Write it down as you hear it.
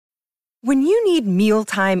When you need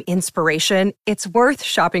mealtime inspiration, it's worth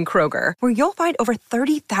shopping Kroger, where you'll find over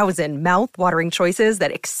 30,000 mouth-watering choices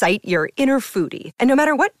that excite your inner foodie. And no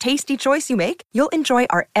matter what tasty choice you make, you'll enjoy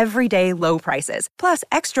our everyday low prices, plus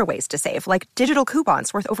extra ways to save, like digital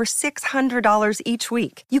coupons worth over $600 each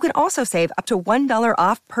week. You can also save up to $1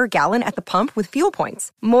 off per gallon at the pump with fuel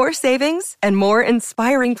points. More savings and more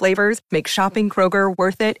inspiring flavors make shopping Kroger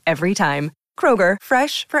worth it every time. Kroger,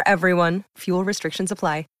 fresh for everyone. Fuel restrictions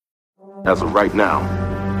apply. As of right now,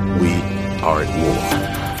 we are at war.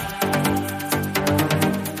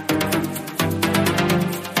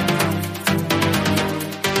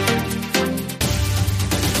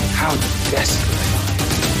 How desperate am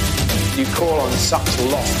I? You call on such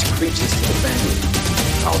lost creatures to defend you.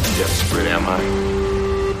 How desperate am I?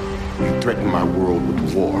 You threaten my world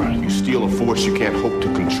with war. You steal a force you can't hope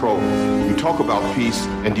to control. You talk about peace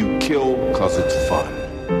and you kill because it's fun.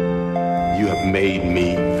 You have made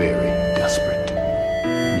me very desperate.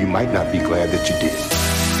 You might not be glad that you did.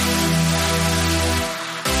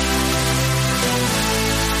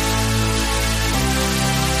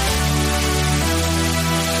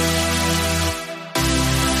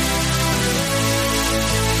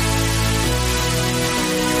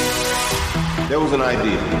 There was an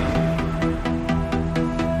idea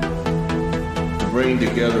to bring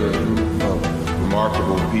together a group of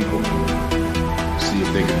remarkable people, see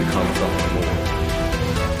if they could become something more.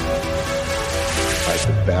 Fight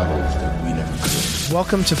the battles that we never could.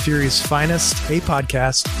 Welcome to Fury's Finest, a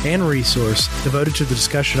podcast and resource devoted to the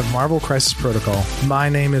discussion of Marvel Crisis Protocol. My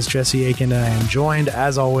name is Jesse Aiken, and I am joined,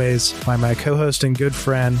 as always, by my co-host and good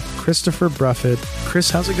friend, Christopher Bruffett.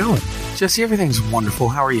 Chris, how's it going? Jesse, everything's wonderful.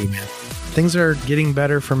 How are you, man? Things are getting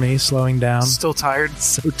better for me, slowing down. Still tired?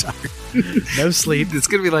 So tired. No sleep. It's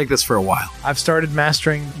going to be like this for a while. I've started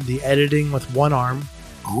mastering the editing with one arm.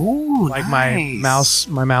 Oh, like nice.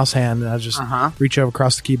 my mouse hand, and I just reach over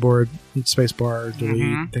across the keyboard, hit space bar,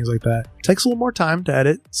 delete, things like that. Takes a little more time to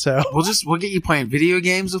edit, so we'll get you playing video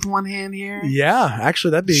games with one hand here. Yeah,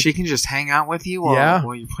 actually, that'd be. She can just hang out with you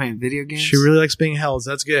while you're playing video games. She really likes being held.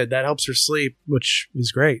 So that's good. That helps her sleep, which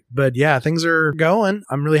is great. But yeah, things are going.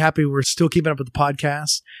 I'm really happy we're still keeping up with the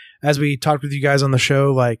podcast. As we talked with you guys on the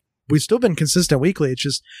show, like we've still been consistent weekly. It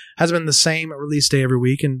just hasn't been the same release day every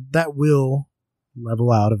week, and that will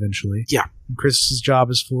level out eventually. Yeah. And Chris's job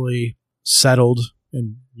is fully settled,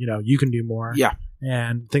 and you can do more. Yeah.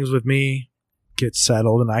 And things with me get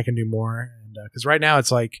settled, and I can do more. And because right now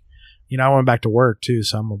it's like, I went back to work too,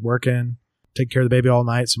 so I'm working, take care of the baby all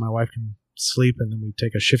night, so my wife can sleep, and then we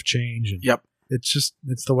take a shift change. And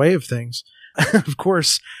it's the way of things. Of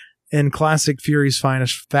course, in classic Fury's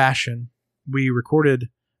Finest fashion, we recorded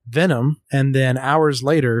Venom, and then hours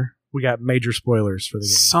later, we got major spoilers for the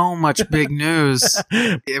game. So much big news.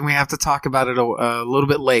 And we have to talk about it a little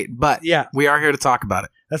bit late. But yeah, we are here to talk about it.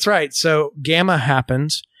 That's right. So Gamma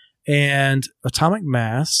happened, and Atomic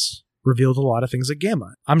Mass revealed a lot of things at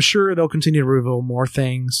Gamma. I'm sure they'll continue to reveal more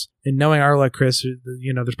things. And knowing our luck, Chris,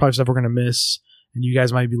 there's probably stuff we're going to miss. And you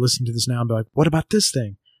guys might be listening to this now and be like, what about this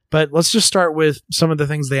thing? But let's just start with some of the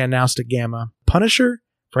things they announced at Gamma. Punisher,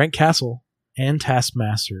 Frank Castle, and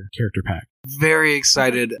Taskmaster character pack. Very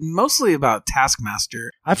excited, mostly about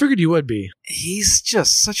Taskmaster. I figured you would be. He's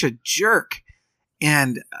just such a jerk.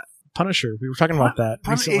 And Punisher, we were talking about that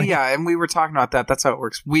recently. Yeah, and we were talking about that. That's how it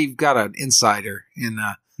works. We've got an insider in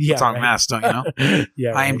Atomic Mass, don't you know?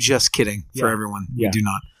 Yeah, I am just kidding for everyone. Yeah. We do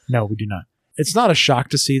not. No, we do not. It's not a shock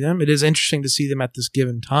to see them. It is interesting to see them at this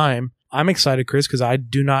given time. I'm excited, Chris, because I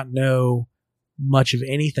do not know much of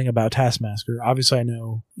anything about Taskmaster. Obviously, I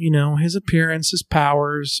know, his appearance, his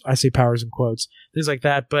powers. I say powers in quotes, things like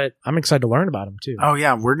that. But I'm excited to learn about him, too. Oh,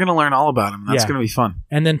 yeah. We're going to learn all about him. That's going to be fun.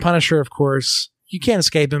 And then Punisher, of course. You can't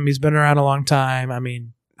escape him. He's been around a long time. I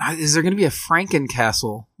mean... Is there going to be a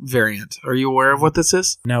Frankencastle variant? Are you aware of what this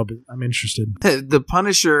is? No, but I'm interested. The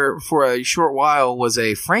Punisher, for a short while, was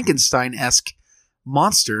a Frankenstein-esque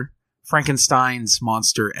monster. Frankenstein's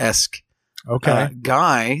monster-esque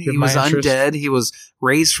guy. He was undead. He was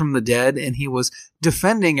raised from the dead, and he was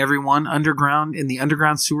defending everyone underground in the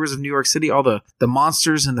underground sewers of New York City. All the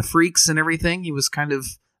monsters and the freaks and everything. He was kind of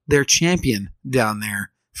their champion down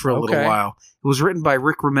there for a little while. It was written by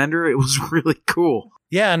Rick Remender. It was really cool.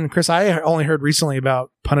 Yeah, and Chris, I only heard recently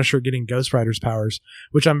about Punisher getting Ghost Rider's powers,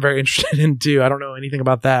 which I'm very interested in too. I don't know anything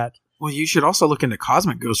about that. Well, you should also look into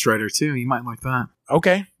Cosmic Ghost Rider too. You might like that.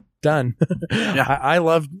 Okay. Done. Yeah. I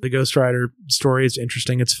love the Ghost Rider story. It's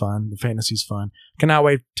interesting. It's fun. The fantasy's fun. Cannot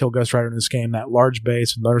wait till Ghost Rider in this game. That large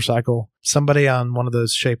base with motorcycle. Somebody on one of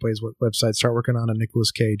those Shapeways websites start working on a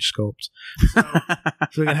Nicolas Cage sculpt.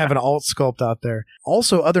 So we can have an alt sculpt out there.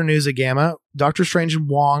 Also, other news at Gamma. Doctor Strange and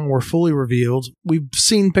Wong were fully revealed. We've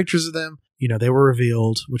seen pictures of them. They were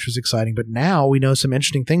revealed, which was exciting. But now we know some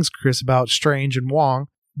interesting things, Chris, about Strange and Wong.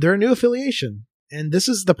 They're a new affiliation. And this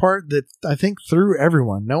is the part that I think threw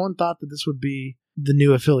everyone. No one thought that this would be the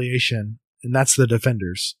new affiliation, and that's the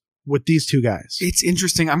Defenders with these two guys. It's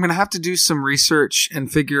interesting. I'm going to have to do some research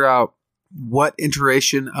and figure out what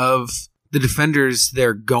iteration of the Defenders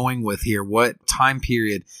they're going with here, what time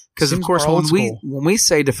period. Because, of course, when we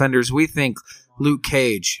say Defenders, we think Luke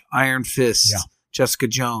Cage, Iron Fist, Jessica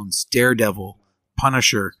Jones, Daredevil,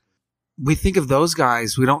 Punisher. We think of those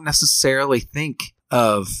guys. We don't necessarily think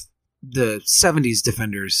of the 70s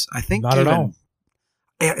Defenders. I think not at all.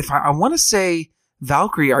 If I want to say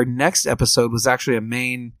Valkyrie, our next episode, was actually a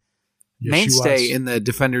mainstay in the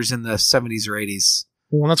Defenders in the 70s or 80s.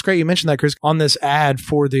 Well, that's great you mentioned that, Chris. On this ad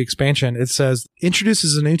for the expansion, it says,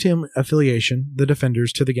 introduces a new team affiliation, the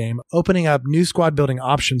Defenders, to the game, opening up new squad building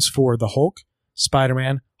options for the Hulk,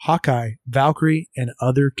 Spider-Man, Hawkeye, Valkyrie, and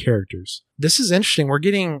other characters. This is interesting. We're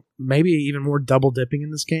getting maybe even more double dipping in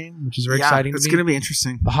this game, which is very exciting. It's going to be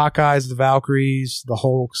interesting. The Hawkeyes, the Valkyries, the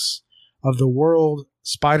Hulks of the world.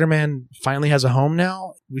 Spider-Man finally has a home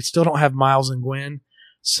now. We still don't have Miles and Gwen,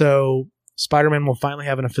 so Spider-Man will finally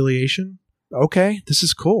have an affiliation. Okay, this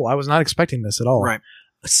is cool. I was not expecting this at all. Right.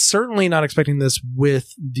 Certainly not expecting this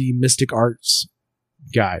with the Mystic Arts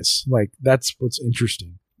guys. Like, that's what's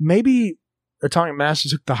interesting. Maybe Atomic Master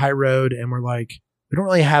took the high road and we're like, we don't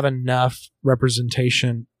really have enough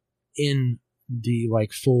representation in the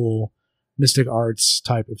like full Mystic Arts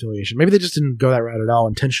type affiliation. Maybe they just didn't go that route at all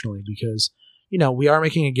intentionally because, we are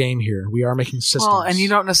making a game here. We are making systems. Well, and you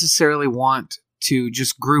don't necessarily want to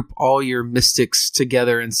just group all your mystics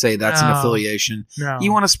together and say that's an affiliation. No.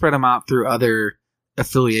 You want to spread them out through other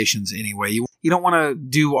affiliations anyway. You don't want to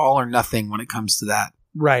do all or nothing when it comes to that.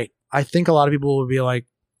 Right. I think a lot of people will be like,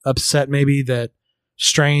 upset maybe that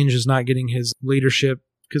Strange is not getting his leadership,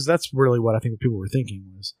 because that's really what I think people were thinking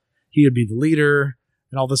was he would be the leader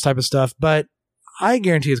and all this type of stuff, but I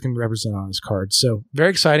guarantee it's going to be represented on his card. So very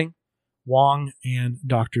exciting. Wong and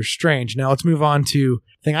Doctor Strange. Now let's move on to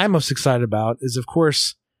the thing I'm most excited about is, of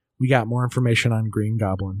course, we got more information on Green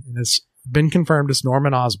Goblin, and it's been confirmed it's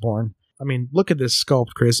Norman Osborn. I mean, look at this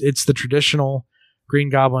sculpt, Chris. It's the traditional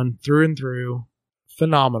Green Goblin through and through.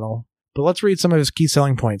 Phenomenal. But let's read some of his key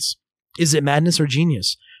selling points. Is it madness or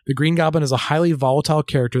genius? The Green Goblin is a highly volatile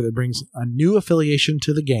character that brings a new affiliation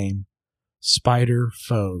to the game. Spider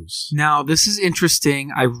foes. Now, this is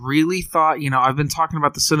interesting. I really thought, I've been talking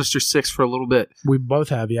about the Sinister Six for a little bit. We both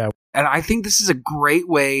have, yeah. And I think this is a great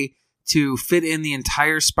way to fit in the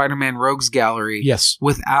entire Spider-Man Rogues Gallery. Yes.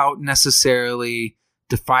 Without necessarily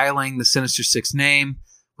defiling the Sinister Six name,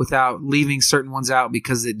 without leaving certain ones out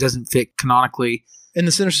because it doesn't fit canonically. And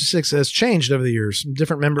the Sinister Six has changed over the years.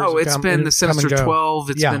 Different members. Oh, it's been the Sinister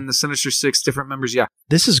 12. It's been the Sinister Six, different members. Yeah.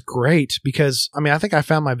 This is great because, I think I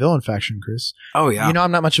found my villain faction, Chris. Oh, yeah.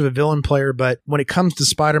 I'm not much of a villain player, but when it comes to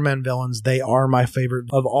Spider-Man villains, they are my favorite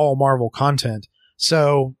of all Marvel content.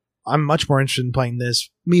 So I'm much more interested in playing this,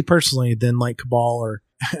 me personally, than like Cabal or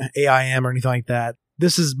AIM or anything like that.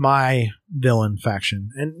 This is my villain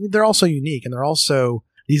faction. And they're also unique, and they're also...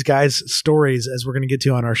 These guys' stories, as we're going to get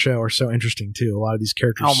to on our show, are so interesting, too. A lot of these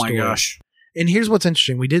characters' stories. Oh, my gosh. And here's what's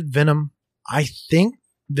interesting. We did Venom. I think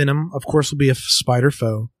Venom, of course, will be a spider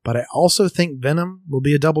foe, but I also think Venom will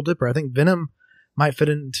be a double dipper. I think Venom might fit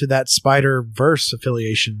into that Spider-Verse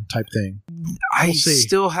affiliation type thing. I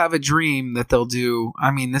still have a dream that they'll do,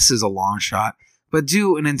 this is a long shot, but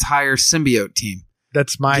do an entire symbiote team.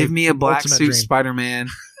 That's my Give me a black suit dream. Spider-Man.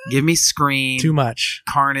 Give me Scream. Too much.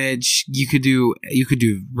 Carnage. You could do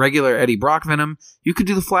regular Eddie Brock Venom. You could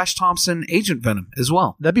do the Flash Thompson Agent Venom as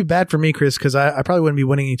well. That'd be bad for me, Chris, because I probably wouldn't be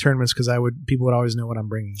winning any tournaments because people would always know what I'm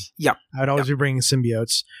bringing. Yeah. I would always be bringing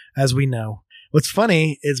symbiotes, as we know. What's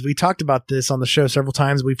funny is we talked about this on the show several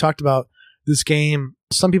times. We've talked about this game.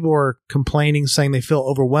 Some people were complaining, saying they feel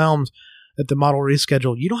overwhelmed at the model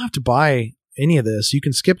reschedule. You don't have to buy any of this. You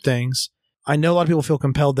can skip things. I know a lot of people feel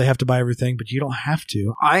compelled they have to buy everything, but you don't have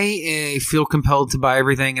to. I feel compelled to buy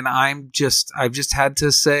everything, and I've just had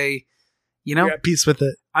to say, You're at peace with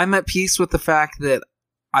it. I'm at peace with the fact that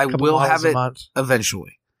I will have it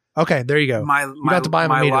eventually. Okay, there you go. You don't have to buy them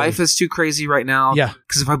my immediately. life is too crazy right now. Yeah.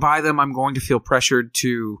 Because if I buy them, I'm going to feel pressured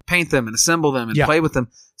to paint them and assemble them and play with them.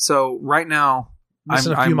 So right now,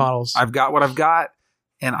 missing a few models. I've got what I've got,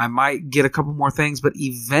 and I might get a couple more things, but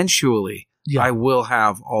eventually I will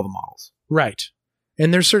have all the models. Right.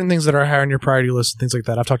 And there's certain things that are higher on your priority list and things like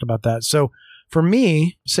that. I've talked about that. So for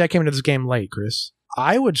me, say I came into this game late, Chris,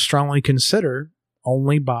 I would strongly consider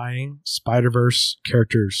only buying Spider-Verse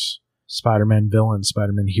characters, Spider-Man villains,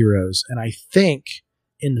 Spider-Man heroes. And I think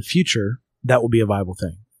in the future, that will be a viable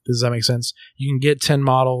thing. Does that make sense? You can get 10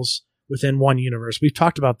 models within one universe. We've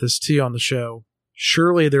talked about this too on the show.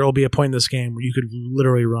 Surely there will be a point in this game where you could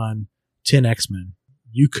literally run 10 X-Men.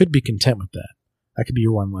 You could be content with that. That could be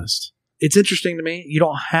your one list. It's interesting to me. You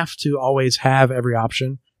don't have to always have every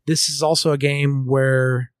option. This is also a game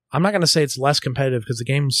where I'm not going to say it's less competitive, because the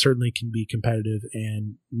game certainly can be competitive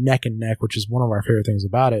and neck, which is one of our favorite things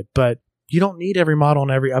about it. But you don't need every model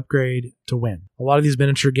and every upgrade to win. A lot of these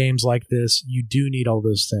miniature games like this, you do need all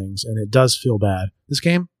those things, and it does feel bad. This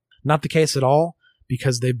game, not the case at all,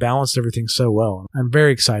 because they balanced everything so well. I'm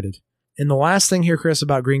very excited. And the last thing here, Chris,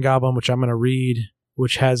 about Green Goblin, which I'm going to read,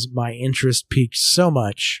 which has my interest piqued so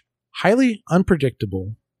much. Highly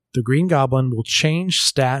unpredictable, the Green Goblin will change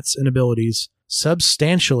stats and abilities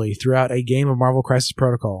substantially throughout a game of Marvel Crisis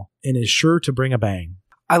Protocol and is sure to bring a bang.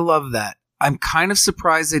 I love that. I'm kind of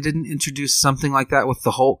surprised they didn't introduce something like that with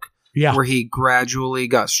the Hulk, where he gradually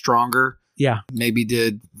got stronger. Yeah. Maybe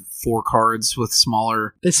did 4 cards with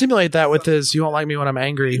smaller... They simulate that with his You Won't Like Me When I'm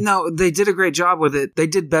Angry. No, they did a great job with it. They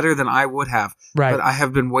did better than I would have. Right. But I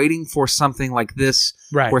have been waiting for something like this,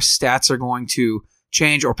 where stats are going to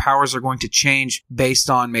change or powers are going to change based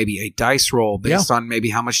on maybe a dice roll, based on maybe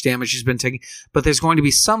how much damage he's been taking. But there's going to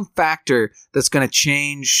be some factor that's going to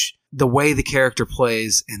change the way the character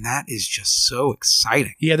plays, and that is just so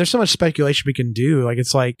exciting. Yeah, there's so much speculation we can do. Like,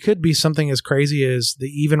 it's like, could be something as crazy as the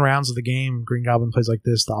even rounds of the game, Green Goblin plays like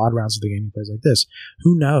this, the odd rounds of the game, he plays like this.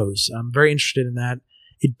 Who knows? I'm very interested in that.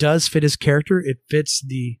 It does fit his character. It fits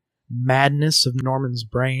the madness of Norman's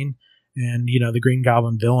brain and, the Green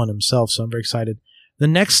Goblin villain himself, so I'm very excited. The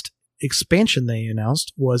next expansion they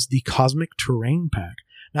announced was the Cosmic Terrain Pack.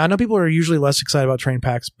 Now, I know people are usually less excited about terrain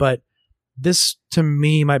packs, but this, to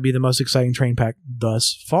me, might be the most exciting terrain pack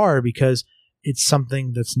thus far, because it's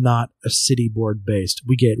something that's not a city board based.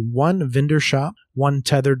 We get 1 vendor shop, 1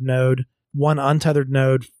 tethered node, 1 untethered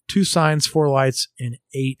node, 2 signs, 4 lights, and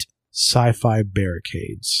 8 sci-fi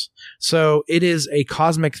barricades. So it is a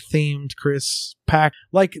cosmic themed, Chris, pack,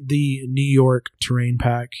 like the New York terrain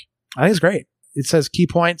pack. I think it's great. It says key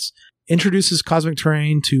points: introduces cosmic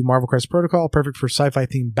terrain to Marvel Crisis Protocol, perfect for sci-fi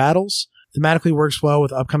themed battles. Thematically works well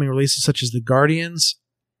with upcoming releases such as the Guardians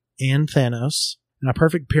and Thanos, and a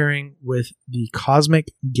perfect pairing with the Cosmic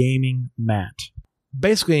Gaming Mat.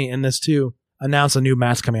 Basically, in this too, announce a new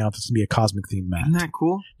mat's coming out that's going to be a cosmic themed mat. Isn't that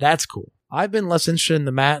cool? That's cool. I've been less interested in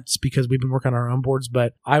the mats because we've been working on our own boards,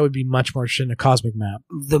 but I would be much more interested in a cosmic map.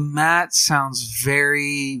 The mat sounds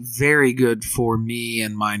very, very good for me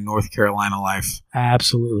and my North Carolina life.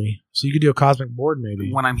 Absolutely. So you could do a cosmic board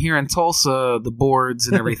maybe. When I'm here in Tulsa, the boards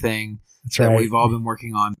and everything that we've all been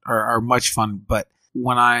working on are much fun, but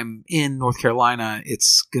when I'm in North Carolina,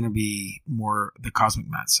 it's going to be more, the cosmic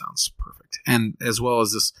mat sounds perfect. And as well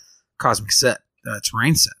as this cosmic set,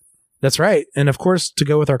 terrain set. That's right. And of course, to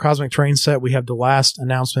go with our cosmic terrain set, we have the last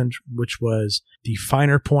announcement, which was the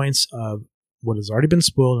finer points of what has already been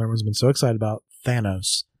spoiled and everyone's been so excited about,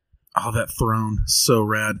 Thanos. Oh, that throne. So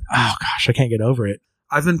rad. Oh, gosh, I can't get over it.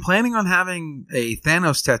 I've been planning on having a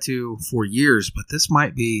Thanos tattoo for years, but this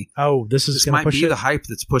might be... Oh, this might be the hype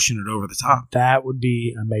that's pushing it over the top. That would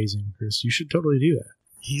be amazing, Chris. You should totally do that.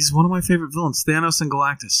 He's one of my favorite villains, Thanos and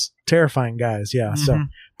Galactus. Terrifying guys, yeah. Mm-hmm. So,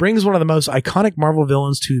 brings one of the most iconic Marvel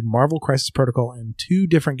villains to Marvel Crisis Protocol in 2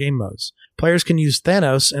 different game modes. Players can use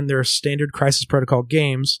Thanos in their standard Crisis Protocol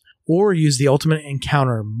games, or use the Ultimate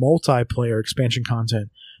Encounter multiplayer expansion content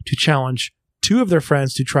to challenge 2 of their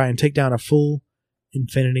friends to try and take down a full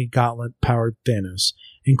Infinity Gauntlet-powered Thanos.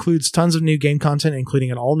 Includes tons of new game content,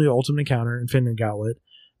 including an all-new Ultimate Encounter, Infinity Gauntlet,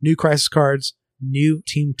 new Crisis cards, new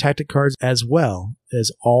Team Tactic cards, as well as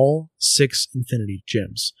all 6 Infinity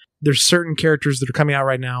Gems. There's certain characters that are coming out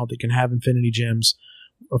right now that can have Infinity Gems.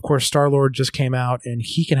 Of course, Star-Lord just came out, and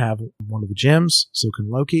he can have one of the gems, so can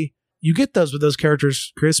Loki. You get those with those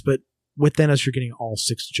characters, Chris, but with Thanos, you're getting all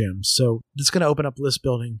 6 gems. So it's going to open up list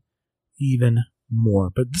building even more.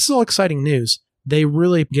 But this is all exciting news. They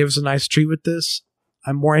really gave us a nice treat with this.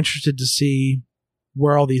 I'm more interested to see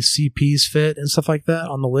where all these CPs fit and stuff like that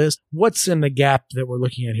on the list. What's in the gap that we're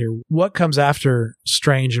looking at here? What comes after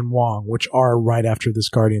Strange and Wong, which are right after this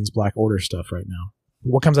Guardians Black Order stuff right now?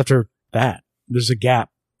 What comes after that? There's a gap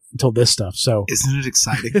until this stuff. So isn't it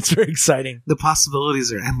exciting? It's very exciting. The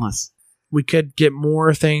possibilities are endless. We could get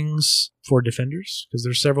more things for Defenders? Because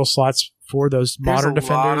there's several slots for those modern Defenders.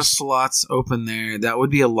 There's a lot of slots open there. That would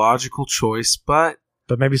be a logical choice, but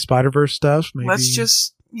maybe Spider-Verse stuff. Maybe. Let's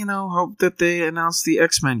just, hope that they announce the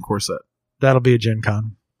X-Men core set. That'll be a Gen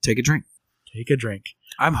Con. Take a drink. Take a drink.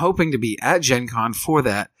 I'm hoping to be at Gen Con for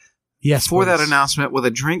that. Yes, for that announcement with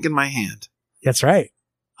a drink in my hand. That's right.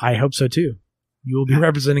 I hope so too. You will be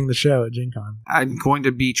representing the show at Gen Con. I'm going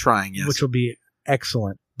to be trying, yes. Which will be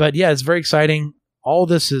excellent. But yeah, it's very exciting. All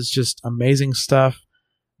this is just amazing stuff.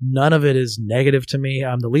 None of it is negative to me.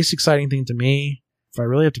 The least exciting thing to me, if I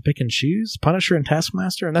really have to pick and choose, Punisher and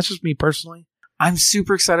Taskmaster, and that's just me personally. I'm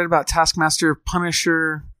super excited about Taskmaster.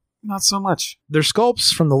 Punisher, not so much. Their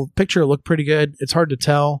sculpts from the picture look pretty good. It's hard to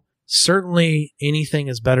tell. Certainly anything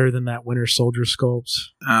is better than that Winter Soldier sculpt.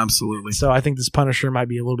 Absolutely. So I think this Punisher might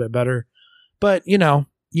be a little bit better. But, you know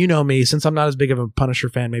me, since I'm not as big of a Punisher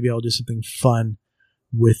fan, maybe I'll do something fun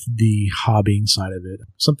with the hobbying side of it.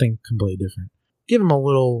 Something completely different. Give him a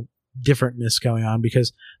little differentness going on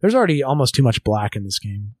because there's already almost too much black in this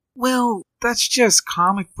game. Well, that's just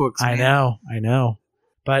comic books, man. I know.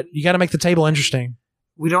 But you got to make the table interesting.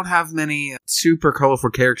 We don't have many super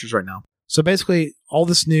colorful characters right now. So basically, all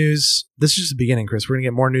this news, this is just the beginning, Chris. We're going to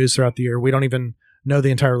get more news throughout the year. We don't even know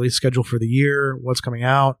the entire release schedule for the year, what's coming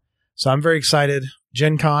out. So I'm very excited.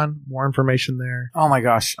 Gen Con, more information there. Oh my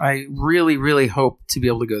gosh. I really, really hope to be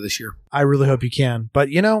able to go this year. I really hope you can. But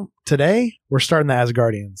today we're starting the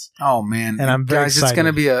Asgardians. Oh man. And I'm very excited. It's going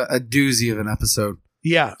to be a doozy of an episode.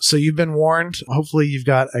 Yeah. So you've been warned. Hopefully you've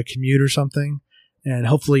got a commute or something. And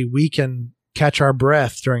hopefully we can catch our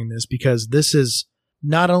breath during this because this is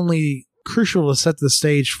not only crucial to set the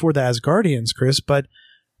stage for the Asgardians, Chris, but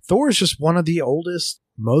Thor is just one of the oldest,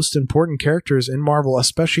 most important characters in Marvel,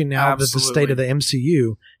 especially now that the state of the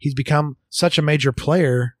MCU. He's become such a major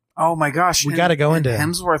player. Oh my gosh. We got to go into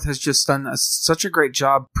him. Hemsworth has just done such a great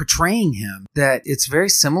job portraying him that it's very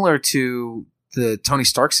similar to the Tony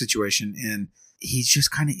Stark situation, and he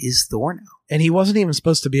just kind of is Thor now. And he wasn't even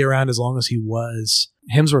supposed to be around as long as he was.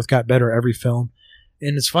 Hemsworth got better every film.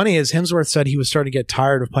 And it's funny is Hemsworth said he was starting to get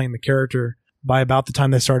tired of playing the character by about the time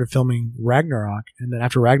they started filming Ragnarok. And then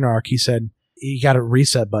after Ragnarok, he said he got a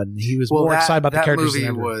reset button. He was more excited about the characters than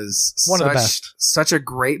ever. That movie was one of the best. Such a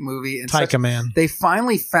great movie. And Taika, man. They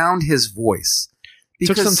finally found his voice.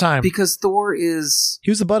 Took some time. Because Thor is... He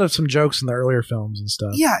was the butt of some jokes in the earlier films and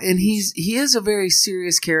stuff. Yeah, and he is a very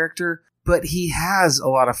serious character, but he has a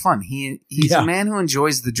lot of fun. He's a man who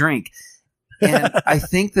enjoys the drink. And I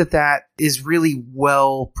think that is really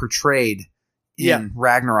well portrayed in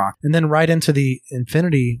Ragnarok. And then right into the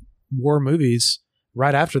Infinity War movies,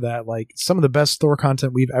 right after that, like some of the best Thor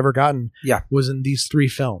content we've ever gotten was in these 3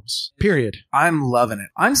 films. Period. I'm loving it.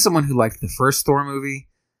 I'm someone who liked the first Thor movie.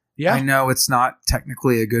 Yeah. I know it's not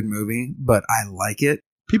technically a good movie, but I like it.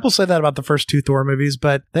 People say that about the first 2 Thor movies,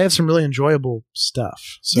 but they have some really enjoyable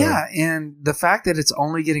stuff. So. Yeah, and the fact that it's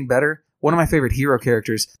only getting better. One of my favorite hero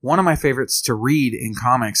characters, one of my favorites to read in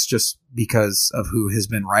comics just because of who has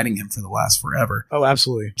been writing him for the last forever. Oh,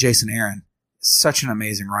 absolutely. Jason Aaron. Such an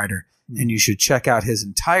amazing writer. And you should check out his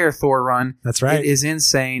entire Thor run. That's right. It is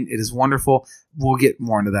insane. It is wonderful. We'll get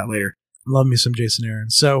more into that later. Love me some Jason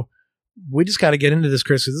Aaron. So we just got to get into this,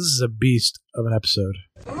 Chris, because this is a beast of an episode.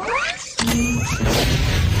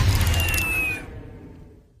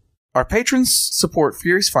 Our patrons support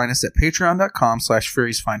Fury's Finest at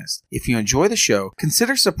patreon.com/Fury's Finest. If you enjoy the show,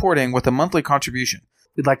 consider supporting with a monthly contribution.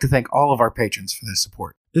 We'd like to thank all of our patrons for their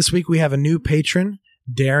support. This week we have a new patron,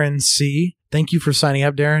 Darren C. Thank you for signing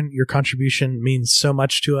up, Darren. Your contribution means so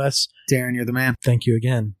much to us. Darren, you're the man. Thank you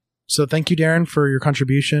again. So thank you, Darren, for your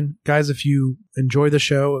contribution. Guys, if you enjoy the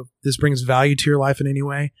show, if this brings value to your life in any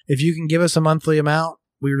way, if you can give us a monthly amount,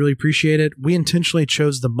 we really appreciate it. We intentionally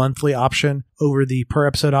chose the monthly option over the per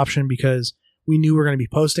episode option because we knew we were going to be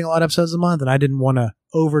posting a lot of episodes a month, and I didn't want to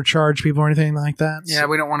overcharge people or anything like that. Yeah,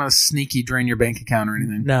 we don't want to sneaky drain your bank account or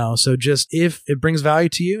anything. No, so just if it brings value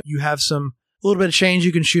to you, you have a little bit of change,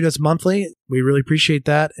 you can shoot us monthly. We really appreciate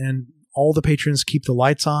that, and all the patrons keep the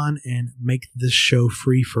lights on and make this show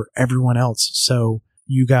free for everyone else. So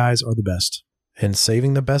you guys are the best. And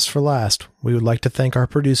saving the best for last, we would like to thank our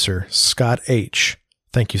producer, Scott H.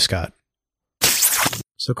 Thank you, Scott.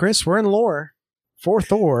 So, Chris, we're in lore for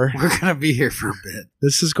Thor. We're going to be here for a bit.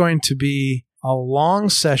 This is going to be a long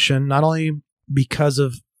session, not only because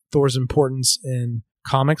of Thor's importance in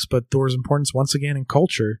comics, but Thor's importance once again in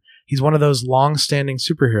culture. He's one of those long-standing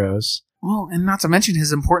superheroes. Well, and not to mention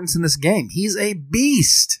his importance in this game. He's a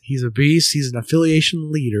beast. He's a beast. He's an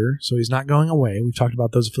affiliation leader, so he's not going away. We've talked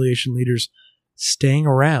about those affiliation leaders staying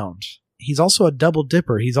around. He's also a double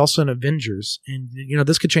dipper. He's also an Avengers. And,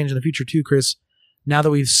 this could change in the future too, Chris. Now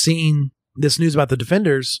that we've seen this news about the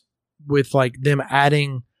Defenders, with like them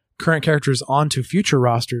adding current characters onto future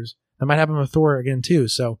rosters, that might happen with Thor again too.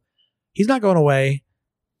 So he's not going away,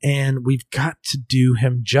 and we've got to do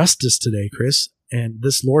him justice today, Chris. And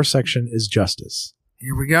this lore section is justice.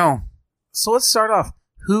 Here we go. So let's start off.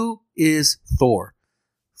 Who is Thor?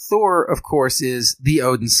 Thor, of course, is the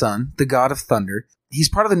Odin's son, the god of thunder. He's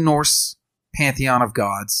part of the Norse pantheon of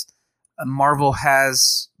gods. Marvel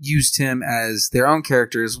has used him as their own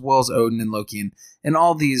character, as well as Odin and Loki and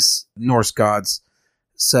all these Norse gods.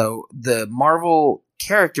 So the Marvel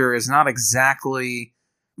character is not exactly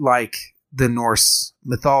like the Norse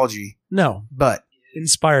mythology. No. But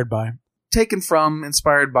inspired by. Taken from,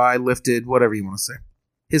 inspired by, lifted, whatever you want to say.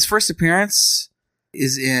 His first appearance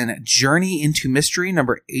is in Journey into Mystery,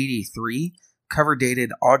 number 83, cover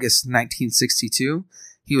dated August 1962.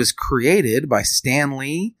 He was created by Stan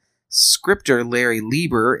Lee, scripter Larry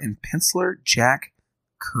Lieber, and penciler Jack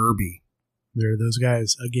Kirby. There are those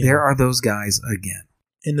guys again. There are those guys again.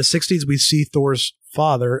 In the 60s, we see Thor's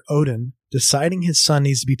father, Odin, deciding his son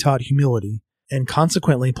needs to be taught humility, and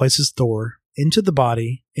consequently places Thor into the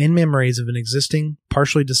body and memories of an existing,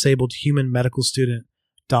 partially disabled human medical student,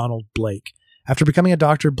 Donald Blake. After becoming a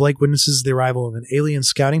doctor, Blake witnesses the arrival of an alien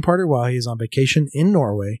scouting party while he is on vacation in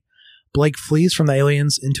Norway. Blake flees from the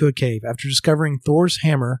aliens into a cave. After discovering Thor's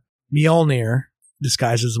hammer, Mjolnir,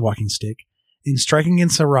 disguised as a walking stick, in striking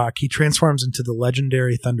against a rock, he transforms into the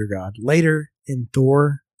legendary Thunder God. Later, in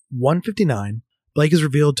Thor 159, Blake is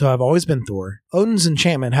revealed to have always been Thor, Odin's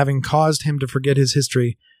enchantment having caused him to forget his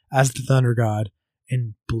history as the Thunder God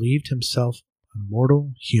and believed himself a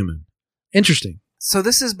mortal human. Interesting. So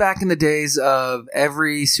this is back in the days of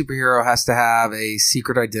every superhero has to have a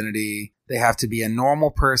secret identity. They have to be a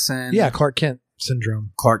normal person. Yeah, Clark Kent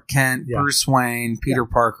syndrome. Clark Kent, yeah. Bruce Wayne, Peter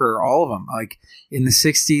Parker, all of them. Like in the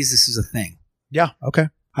 60s, this is a thing. Yeah, okay.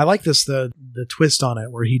 I like this, the twist on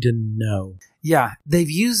it where he didn't know. Yeah, they've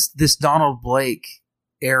used this Donald Blake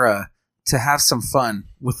era to have some fun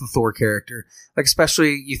with the Thor character. Like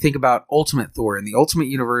especially you think about Ultimate Thor. In the Ultimate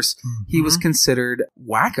Universe, he was considered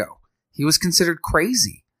wacko. He was considered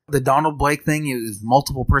crazy. The Donald Blake thing, he was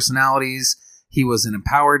multiple personalities. He was an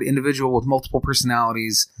empowered individual with multiple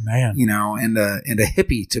personalities. Man. You know, and a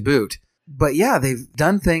hippie to boot. But yeah, they've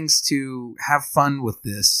done things to have fun with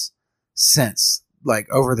this since, like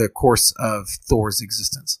over the course of Thor's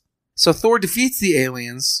existence. So Thor defeats the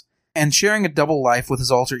aliens and, sharing a double life with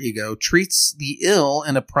his alter ego, treats the ill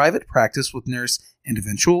in a private practice with nurse and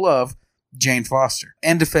eventual love, Jane Foster,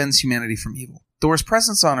 and defends humanity from evil. Thor's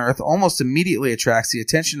presence on Earth almost immediately attracts the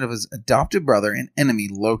attention of his adopted brother and enemy,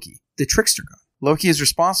 Loki, the trickster god. Loki is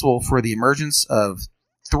responsible for the emergence of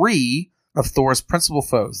 3 of Thor's principal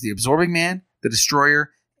foes, the Absorbing Man, the Destroyer,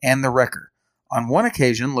 and the Wrecker. On one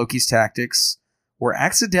occasion, Loki's tactics were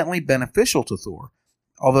accidentally beneficial to Thor.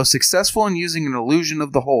 Although successful in using an illusion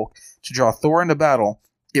of the Hulk to draw Thor into battle,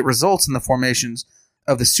 it results in the formations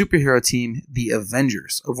of the superhero team, the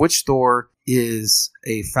Avengers, of which Thor is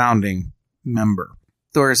a founding member.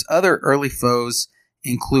 Thor's other early foes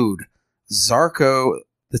include Zarko,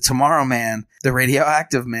 the Tomorrow Man, the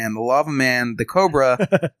Radioactive Man, the Lava Man, the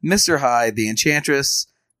Cobra, Mr. Hyde, the Enchantress,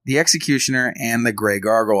 the Executioner, and the Grey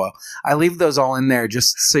Gargoyle. I leave those all in there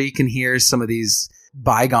just so you can hear some of these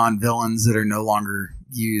bygone villains that are no longer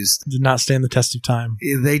used. Did not stand the test of time.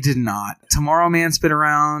 They did not. Tomorrow Man's been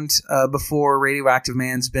around before. Radioactive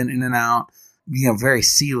Man's been in and out. You know, very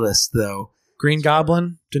C-list though. Green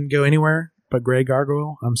Goblin didn't go anywhere, but Grey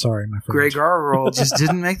Gargoyle, I'm sorry, my friend. Grey Gargoyle just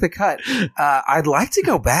didn't make the cut. I'd like to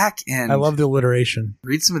go back and... I love the alliteration.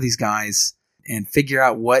 Read some of these guys and figure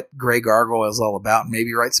out what Grey Gargoyle is all about.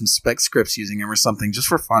 Maybe write some spec scripts using him or something just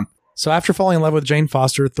for fun. So after falling in love with Jane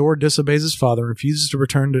Foster, Thor disobeys his father and refuses to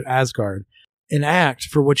return to Asgard, an act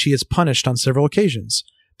for which he is punished on several occasions.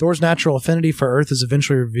 Thor's natural affinity for Earth is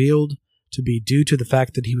eventually revealed to be due to the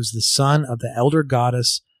fact that he was the son of the elder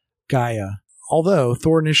goddess Gaia. Although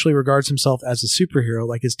Thor initially regards himself as a superhero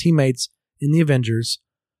like his teammates in the Avengers,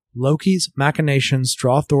 Loki's machinations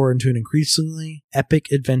draw Thor into an increasingly epic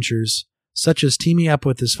adventures, such as teaming up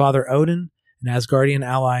with his father Odin and Asgardian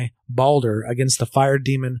ally Balder against the fire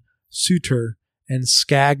demon Surtur and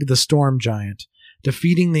Skag the Storm Giant,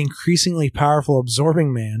 defeating the increasingly powerful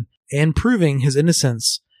Absorbing Man and proving his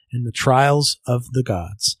innocence in the trials of the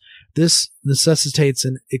gods. This necessitates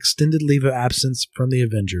an extended leave of absence from the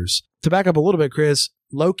Avengers. To back up a little bit, Chris,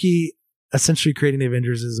 Loki essentially creating the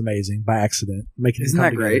Avengers is amazing by accident. Isn't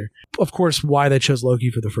that great? Of course, why they chose Loki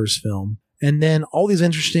for the first film. And then all these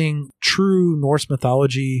interesting, true Norse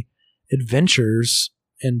mythology adventures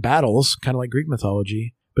and battles, kind of like Greek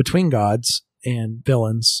mythology, between gods and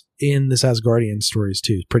villains in this Asgardian stories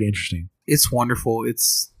too. Pretty interesting. It's wonderful.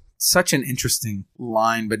 It's such an interesting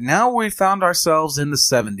line. But now we found ourselves in the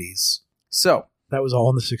 70s. So. That was all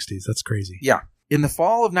in the 60s. That's crazy. Yeah. In the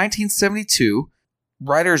fall of 1972,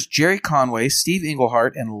 writers Jerry Conway, Steve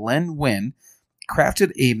Englehart, and Len Wein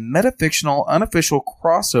crafted a metafictional, unofficial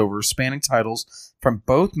crossover spanning titles from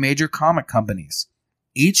both major comic companies.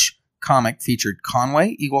 Each comic featured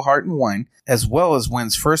Conway, Englehart, and Wein, as well as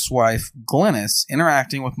Wein's first wife, Glynis,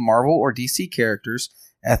 interacting with Marvel or DC characters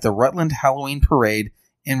at the Rutland Halloween Parade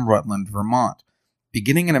in Rutland, Vermont.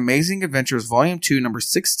 Beginning in Amazing Adventures Volume 2, number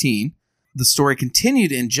 16, the story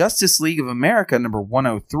continued in Justice League of America number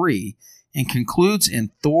 103 and concludes in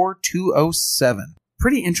Thor 207.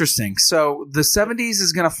 Pretty interesting. So the 70s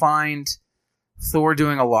is going to find Thor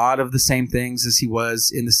doing a lot of the same things as he was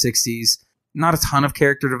in the 60s. Not a ton of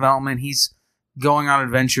character development. He's going on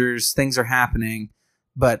adventures. Things are happening.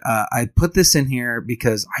 But I put this in here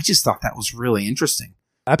because I just thought that was really interesting.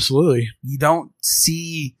 Absolutely. You don't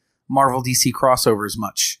see Marvel DC crossovers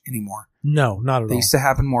much anymore. No, not at all. They used to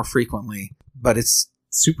happen more frequently, but it's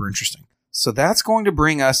super interesting. So that's going to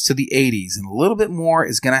bring us to the 80s, and a little bit more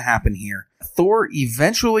is going to happen here. Thor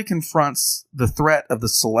eventually confronts the threat of the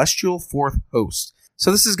Celestial Fourth Host.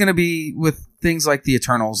 So this is going to be with things like the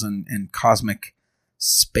Eternals and cosmic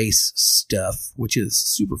space stuff, which is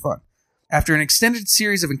super fun. After an extended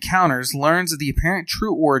series of encounters, learns of the apparent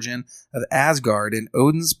true origin of Asgard and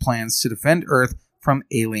Odin's plans to defend Earth from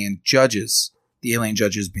alien judges. The alien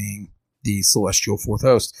judges being the Celestial Fourth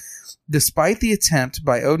Host. Despite the attempt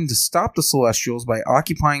by Odin to stop the Celestials by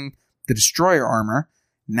occupying the destroyer armor,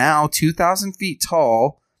 now 2,000 feet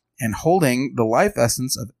tall and holding the life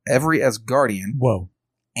essence of every Asgardian, whoa,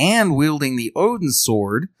 and wielding the Odin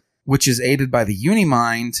sword, which is aided by the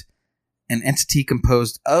Unimind, an entity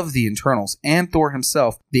composed of the Eternals, and Thor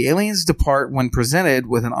himself, the aliens depart when presented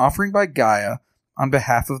with an offering by Gaia on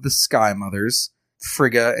behalf of the Sky Mothers,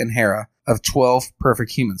 Frigga and Hera, of 12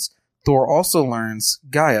 perfect humans. Thor also learns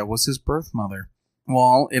Gaia was his birth mother.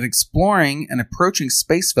 While in exploring an approaching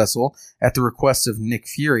space vessel at the request of Nick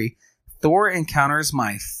Fury, Thor encounters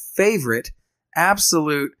my favorite,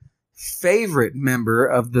 absolute favorite member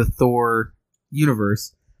of the Thor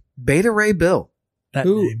universe, Beta Ray Bill,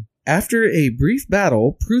 who, after a brief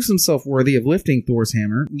battle, proves himself worthy of lifting Thor's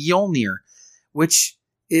hammer, Mjolnir, which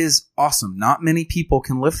is awesome. Not many people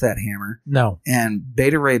can lift that hammer. No. And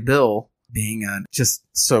Beta Ray Bill being just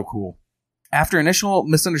so cool. After initial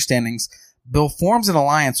misunderstandings, Bill forms an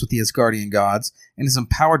alliance with the Asgardian gods and is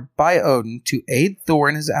empowered by Odin to aid Thor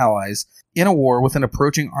and his allies in a war with an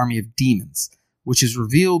approaching army of demons, which is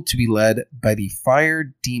revealed to be led by the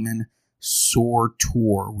fire demon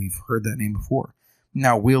Surtur. We've heard that name before.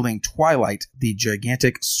 Now wielding Twilight, the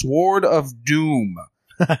gigantic Sword of Doom.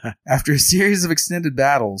 After a series of extended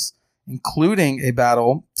battles, including a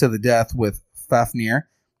battle to the death with Fafnir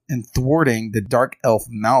and thwarting the dark elf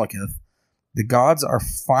Malekith, the gods are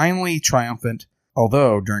finally triumphant,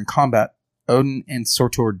 although during combat, Odin and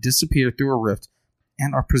Surtur disappear through a rift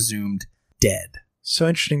and are presumed dead. So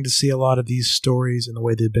interesting to see a lot of these stories and the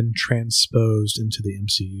way they've been transposed into the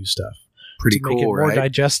MCU stuff. Pretty to cool, make it more right?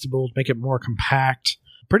 digestible, make it more compact.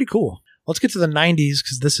 Pretty cool. Let's get to the 90s,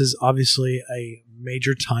 because this is obviously a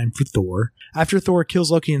major time for Thor. After Thor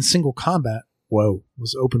kills Loki in single combat,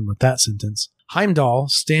 was open with that sentence, Heimdall,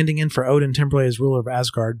 standing in for Odin temporarily as ruler of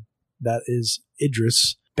Asgard, that is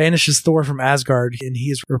Idris, banishes Thor from Asgard, and he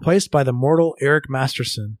is replaced by the mortal Eric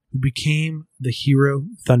Masterson, who became the hero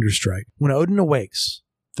Thunderstrike. When Odin awakes,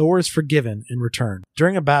 Thor is forgiven in return.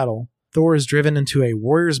 During a battle, Thor is driven into a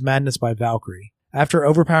warrior's madness by Valkyrie. After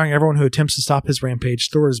overpowering everyone who attempts to stop his rampage,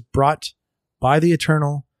 Thor is brought by the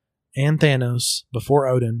Eternal and Thanos before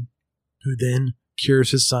Odin, who then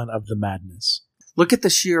cures his son of the madness. Look at the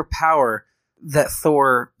sheer power that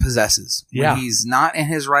Thor possesses. When he's not in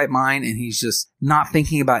his right mind and he's just not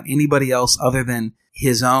thinking about anybody else other than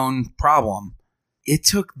his own problem. It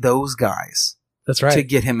took those guys to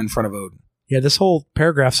get him in front of Odin. Yeah, this whole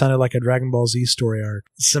paragraph sounded like a Dragon Ball Z story arc.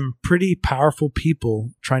 Some pretty powerful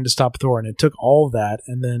people trying to stop Thor, and it took all of that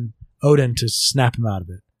and then Odin to snap him out of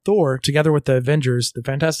it. Thor, together with the Avengers, the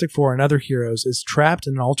Fantastic Four, and other heroes, is trapped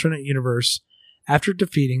in an alternate universe after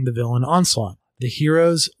defeating the villain Onslaught. The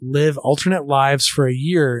heroes live alternate lives for a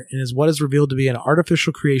year and is what is revealed to be an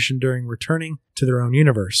artificial creation during returning to their own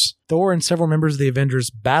universe. Thor and several members of the Avengers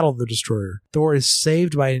battle the Destroyer. Thor is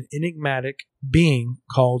saved by an enigmatic being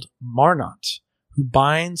called Marnot, who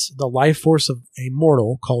binds the life force of a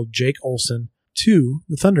mortal called Jake Olsen to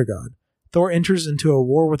the Thunder God. Thor enters into a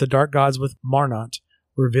war with the Dark Gods with Marnot,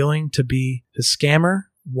 revealing to be Huskammer,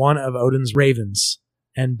 one of Odin's ravens,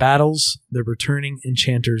 and battles the returning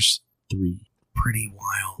Enchanters 3. pretty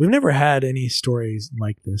wild. We've never had any stories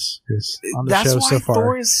like this, Chris, on the show so far. That's why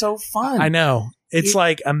Thor is so fun. I know. It's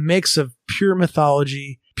like a mix of pure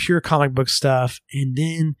mythology, pure comic book stuff, and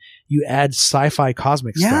then you add sci-fi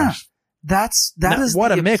cosmic stuff. That is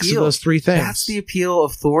what a mix of those three things. That's the appeal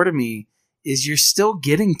of Thor to me, is you're still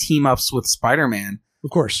getting team-ups with Spider-Man. Of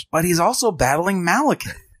course. But he's also battling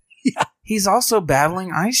Malekith. Yeah. He's also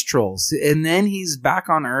battling ice trolls. And then he's back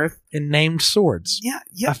on Earth. And named swords. Yeah.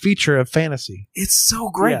 A feature of fantasy. It's so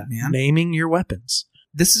great, man. Naming your weapons.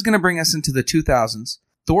 This is going to bring us into the 2000s.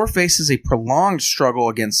 Thor faces a prolonged struggle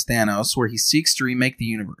against Thanos where he seeks to remake the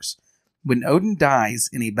universe. When Odin dies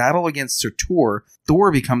in a battle against Surtur,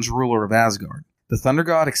 Thor becomes ruler of Asgard. The Thunder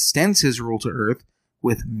God extends his rule to Earth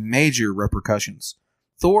with major repercussions.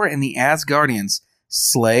 Thor and the Asgardians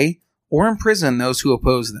slay or imprison those who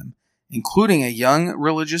oppose them, including a young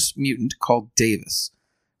religious mutant called Davis,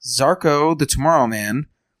 Zarko the Tomorrow Man,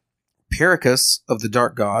 Pericus of the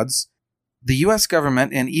Dark Gods, the U.S.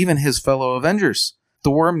 government, and even his fellow Avengers.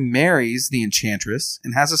 Thor marries the Enchantress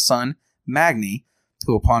and has a son, Magni,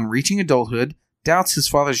 who upon reaching adulthood doubts his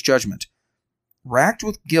father's judgment. Racked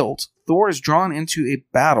with guilt, Thor is drawn into a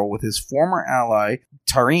battle with his former ally,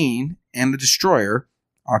 Tareen, and the Destroyer,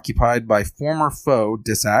 occupied by former foe,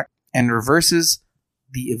 Disak, and reverses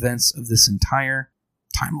the events of this entire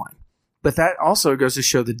timeline. But that also goes to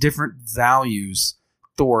show the different values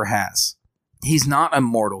Thor has. He's not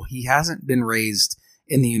immortal. He hasn't been raised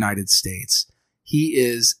in the United States. He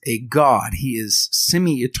is a god. He is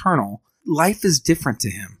semi-eternal. Life is different to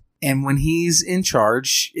him. And when he's in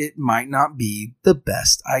charge, it might not be the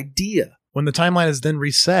best idea. When the timeline is then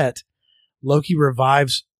reset, Loki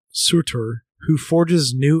revives Surtur, who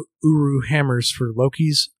forges new Uru hammers for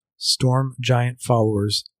Loki's storm giant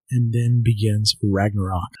followers, and then begins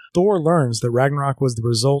Ragnarok. Thor learns that Ragnarok was the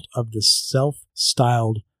result of the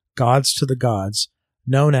self-styled gods to the gods,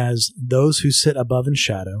 known as those who sit above in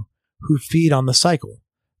shadow, who feed on the cycle.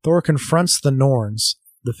 Thor confronts the Norns,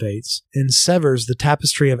 the Fates, and severs the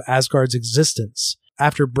tapestry of Asgard's existence.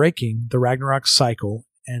 After breaking the Ragnarok cycle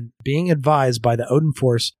and being advised by the Odin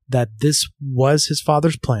Force that this was his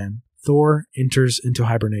father's plan, Thor enters into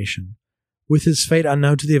hibernation. With his fate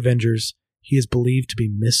unknown to the Avengers, he is believed to be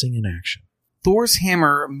missing in action. Thor's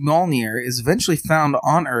hammer, Mjolnir, is eventually found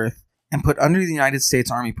on Earth and put under the United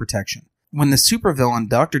States Army protection. When the supervillain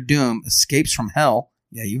Dr. Doom escapes from Hell,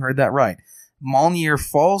 yeah, you heard that right, Mjolnir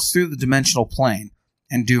falls through the dimensional plane,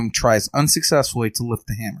 and Doom tries unsuccessfully to lift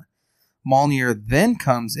the hammer. Mjolnir then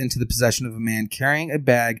comes into the possession of a man carrying a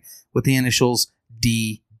bag with the initials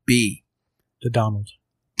DB. Donald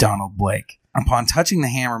Blake. Upon touching the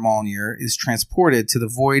hammer, Mjolnir is transported to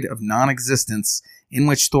the void of non-existence in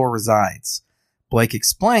which Thor resides. Blake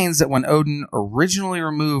explains that when Odin originally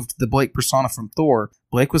removed the Blake persona from Thor,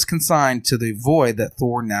 Blake was consigned to the void that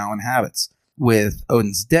Thor now inhabits. With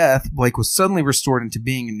Odin's death, Blake was suddenly restored into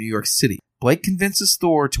being in New York City. Blake convinces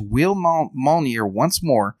Thor to wield Mjolnir once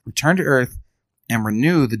more, return to Earth, and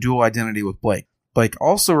renew the dual identity with Blake. Blake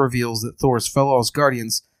also reveals that Thor's fellow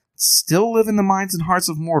Asgardians still live in the minds and hearts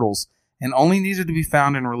of mortals, and only needed to be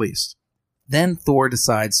found and released. Then Thor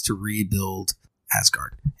decides to rebuild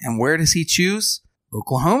Asgard. And where does he choose?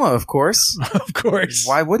 Oklahoma, of course. Of course.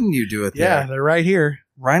 Why wouldn't you do it there? Yeah, they're right here.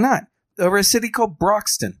 Why not? Over a city called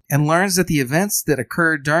Broxton, and learns that the events that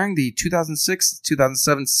occurred during the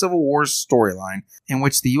 2006-2007 Civil War storyline, in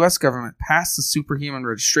which the U.S. government passed the Superhuman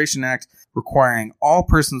Registration Act requiring all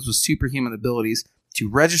persons with superhuman abilities to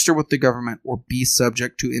register with the government or be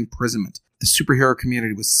subject to imprisonment. The superhero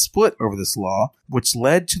community was split over this law, which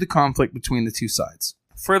led to the conflict between the two sides.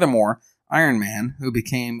 Furthermore, Iron Man, who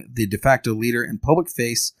became the de facto leader and public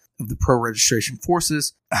face of the pro-registration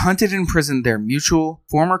forces, hunted and imprisoned their mutual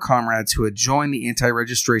former comrades who had joined the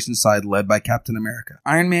anti-registration side led by Captain America.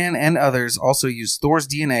 Iron Man and others also used Thor's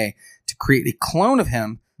DNA to create a clone of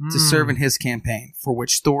him to serve in his campaign, for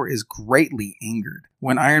which Thor is greatly angered.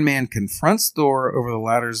 When Iron Man confronts Thor over the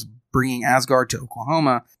latter's bringing Asgard to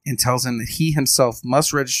Oklahoma and tells him that he himself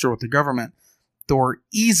must register with the government, Thor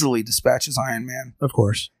easily dispatches Iron Man. Of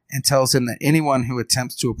course. And tells him that anyone who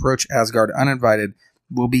attempts to approach Asgard uninvited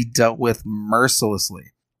will be dealt with mercilessly.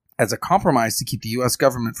 As a compromise to keep the U.S.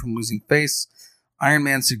 government from losing face, Iron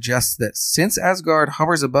Man suggests that since Asgard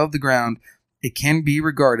hovers above the ground, it can be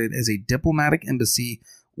regarded as a diplomatic embassy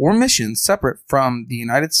or mission separate from the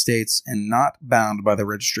United States and not bound by the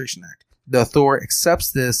Registration Act. Though Thor accepts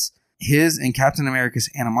this, his and Captain America's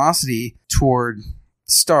animosity toward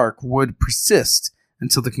Stark would persist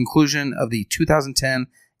until the conclusion of the 2010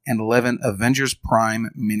 and 11 Avengers Prime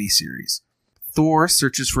miniseries. Thor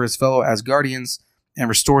searches for his fellow Asgardians and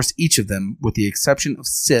restores each of them, with the exception of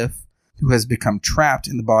Sif, who has become trapped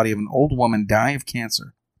in the body of an old woman dying of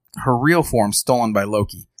cancer, her real form stolen by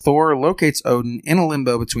Loki. Thor locates Odin in a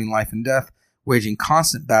limbo between life and death, waging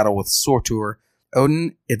constant battle with Surtur.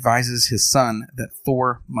 Odin advises his son that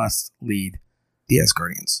Thor must lead the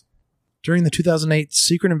Asgardians. During the 2008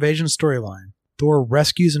 Secret Invasion storyline, Thor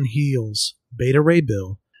rescues and heals Beta Ray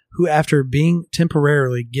Bill, who, after being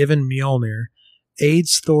temporarily given Mjolnir,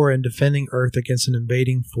 aids Thor in defending Earth against an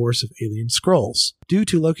invading force of alien Skrulls. Due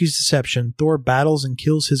to Loki's deception, Thor battles and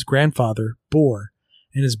kills his grandfather, Bor,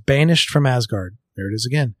 and is banished from Asgard. There it is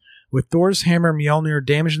again. With Thor's hammer Mjolnir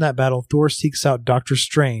damaged in that battle, Thor seeks out Doctor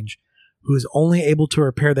Strange, who is only able to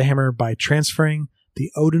repair the hammer by transferring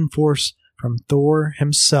the Odin force from Thor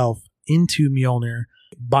himself into Mjolnir,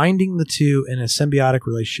 binding the two in a symbiotic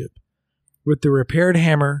relationship. With the repaired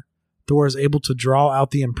hammer, Thor is able to draw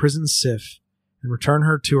out the imprisoned Sif and return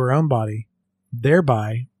her to her own body,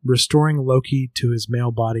 thereby restoring Loki to his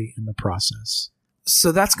male body in the process.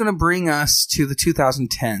 So that's going to bring us to the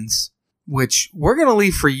 2010s, which we're going to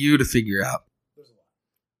leave for you to figure out.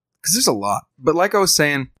 Because there's a lot. But like I was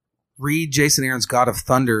saying, read Jason Aaron's God of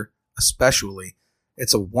Thunder especially.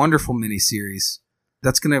 It's a wonderful miniseries.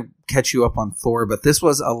 That's going to catch you up on Thor. But this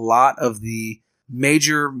was a lot of the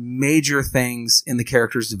major things in the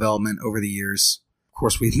character's development over the years. Of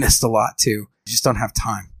course, we've missed a lot too. We just don't have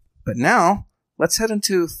time. But now, let's head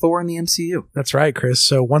into Thor in the MCU. That's right, Chris.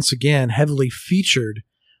 So once again, heavily featured,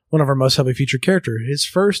 one of our most heavily featured characters. His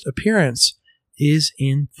first appearance is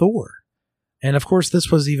in Thor. And of course, this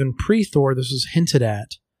was even pre-Thor. This was hinted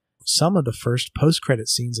at. Some of the first post-credit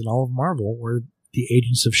scenes in all of Marvel were the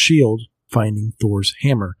Agents of S.H.I.E.L.D. finding Thor's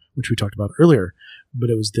hammer, which we talked about earlier, but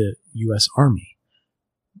it was the U.S. Army.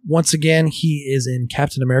 Once again, he is in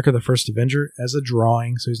Captain America, the First Avenger, as a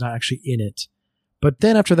drawing, so he's not actually in it. But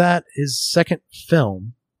then after that, his second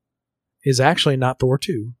film is actually not Thor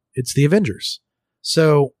 2. It's The Avengers.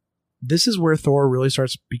 So this is where Thor really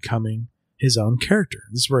starts becoming his own character.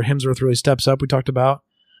 This is where Hemsworth really steps up, we talked about.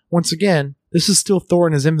 Once again, this is still Thor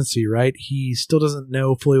in his infancy, right? He still doesn't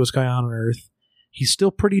know fully what's going on Earth. He's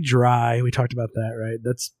still pretty dry. We talked about that, right?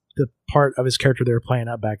 That's the part of his character they were playing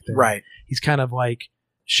up back then. Right. He's kind of like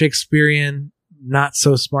Shakespearean, not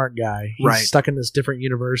so smart guy. He's stuck in this different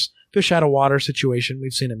universe, fish out of water situation.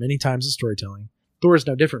 We've seen it many times in storytelling. Thor is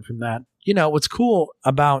no different from that. You know, what's cool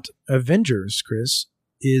about Avengers, Chris,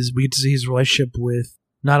 is we get to see his relationship with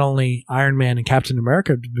not only Iron Man and Captain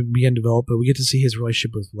America begin to develop, but we get to see his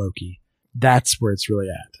relationship with Loki. That's where it's really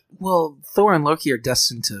at. Well, Thor and Loki are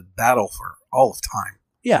destined to battle for all of time.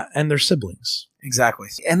 Yeah, and they're siblings. Exactly.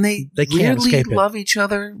 And they can't escape it. love each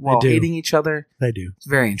other while hating each other. They do. It's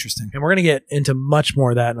very interesting. And we're going to get into much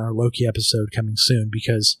more of that in our Loki episode coming soon,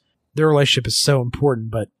 because their relationship is so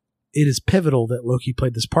important, but it is pivotal that Loki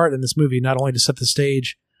played this part in this movie, not only to set the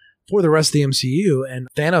stage for the rest of the MCU and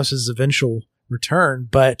Thanos' eventual return,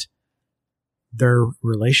 but their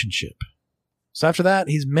relationship. So after that,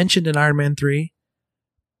 he's mentioned in Iron Man 3,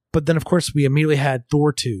 but then of course we immediately had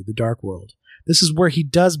Thor 2, The Dark World. This is where he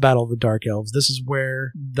does battle the Dark Elves. This is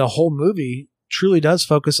where the whole movie truly does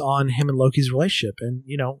focus on him and Loki's relationship. And,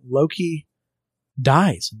 you know, Loki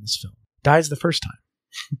dies in this film. Dies the first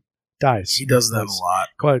time. Dies. He does that a lot.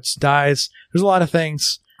 Quotes. Dies. There's a lot of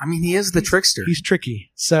things. I mean, he is the trickster. He's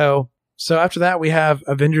tricky. So after that, we have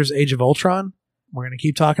Avengers Age of Ultron. We're going to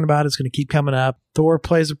keep talking about it. It's going to keep coming up. Thor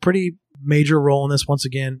plays a pretty major role in this once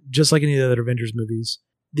again, just like any of the other Avengers movies.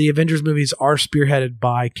 The Avengers movies are spearheaded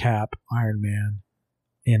by Cap, Iron Man,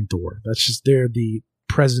 and Thor. That's just, they're the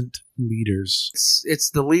present leaders. It's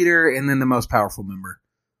the leader and then the most powerful member.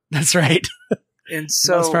 That's right. And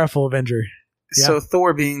so, most powerful Avenger. Yeah. So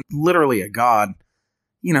Thor being literally a god,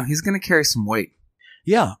 you know, he's going to carry some weight.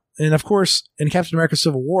 Yeah. And of course, in Captain America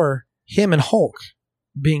Civil War, him and Hulk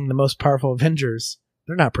being the most powerful Avengers,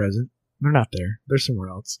 they're not present. They're not there. They're somewhere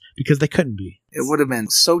else because they couldn't be. It would have been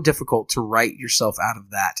so difficult to write yourself out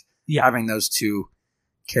of that, having those two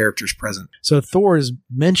characters present. So Thor is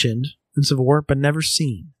mentioned in Civil War, but never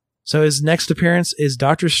seen. So his next appearance is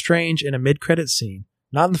Doctor Strange in a mid-credits scene.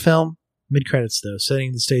 Not in the film, mid-credits though,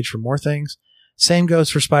 setting the stage for more things. Same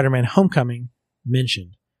goes for Spider-Man Homecoming,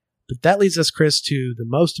 mentioned. But that leads us, Chris, to the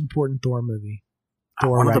most important Thor movie.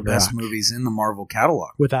 Thor One of Ragnarok. the best movies in the Marvel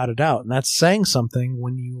catalog. Without a doubt. And that's saying something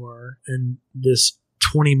when you are in this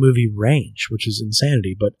 20 movie range, which is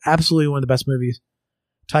insanity, but absolutely one of the best movies.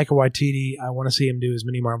 Taika Waititi, I want to see him do as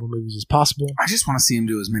many Marvel movies as possible. I just want to see him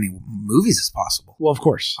do as many movies as possible. Well, of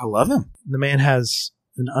course. I love him. The man has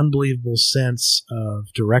an unbelievable sense of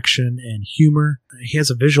direction and humor. He has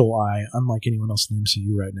a visual eye unlike anyone else in the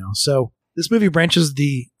MCU right now. So this movie branches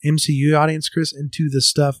the MCU audience, Chris, into the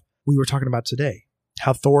stuff we were talking about today.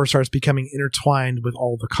 how Thor starts becoming intertwined with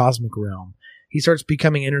all the cosmic realm. He starts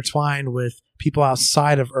becoming intertwined with people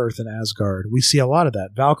outside of Earth and Asgard. We see a lot of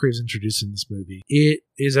that. Valkyrie is introduced in this movie. It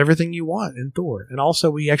is everything you want in Thor. And also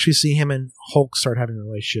we actually see him and Hulk start having a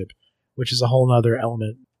relationship, which is a whole nother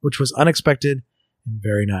element, which was unexpected and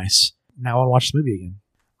very nice. Now I want to watch the movie again.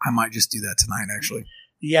 I might just do that tonight, actually.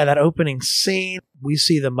 Yeah, that opening scene, we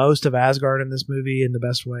see the most of Asgard in this movie in the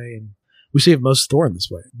best way, and we see the most of Thor in this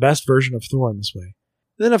way. Best version of Thor in this way.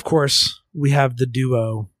 Then, of course, we have the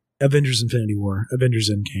duo Avengers Infinity War,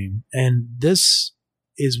 Avengers Endgame. And this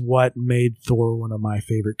is what made Thor one of my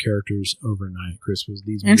favorite characters overnight, Chris, was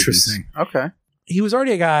these movies. Interesting. Okay. He was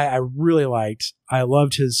already a guy I really liked. I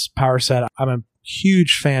loved his power set. I'm a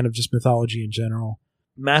huge fan of just mythology in general.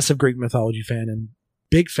 Massive Greek mythology fan and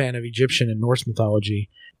big fan of Egyptian and Norse mythology.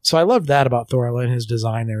 So I loved that about Thor. I loved his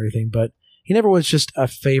design and everything, but he never was just a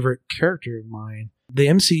favorite character of mine. The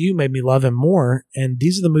MCU made me love him more, and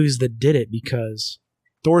these are the movies that did it because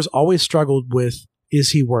Thor's always struggled with,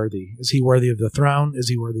 is he worthy? Is he worthy of the throne? Is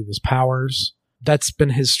he worthy of his powers? That's been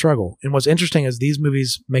his struggle. And what's interesting is these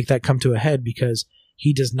movies make that come to a head because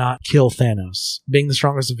he does not kill Thanos. Being the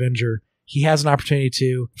strongest Avenger, he has an opportunity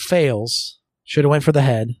to, fails, should have went for the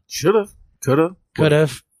head. Should have. Could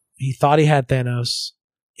have. He thought he had Thanos.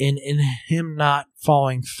 In him not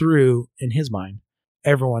following through, in his mind,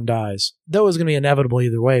 everyone dies. That was going to be inevitable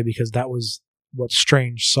either way because that was what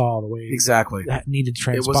Strange saw, the way exactly that needed to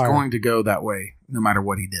transpire. It was going to go that way no matter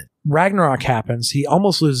what he did. Ragnarok happens. He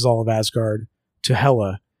almost loses all of Asgard to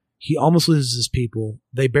Hela. He almost loses his people.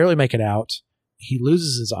 They barely make it out. He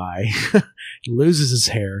loses his eye. He loses his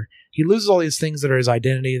hair. He loses all these things that are his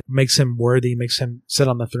identity, makes him worthy, makes him sit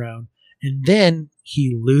on the throne. And then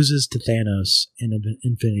he loses to Thanos in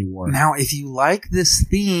Infinity War. Now, if you like this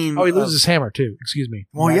theme... Oh, he loses his hammer, too. Excuse me.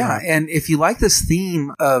 Well, yeah. And if you like this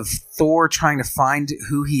theme of Thor trying to find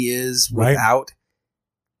who he is without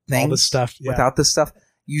things, all this stuff, without this stuff,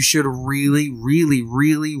 you should really, really,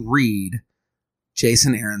 really read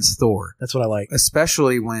Jason Aaron's Thor. That's what I like.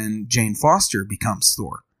 Especially when Jane Foster becomes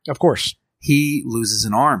Thor. Of course. He loses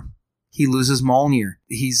an arm. He loses Mjolnir.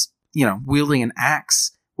 He's, wielding an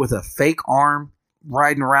axe with a fake arm,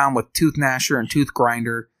 riding around with Tooth Gnasher and Tooth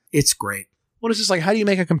Grinder. It's great. Well, it's just like, how do you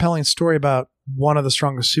make a compelling story about one of the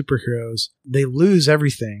strongest superheroes? They lose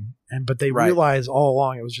everything, but they realize all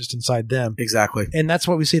along it was just inside them. Exactly. And that's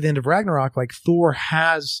what we see at the end of Ragnarok. Like, Thor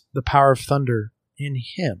has the power of thunder in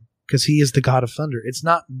him because he is the god of thunder. It's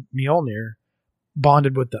not Mjolnir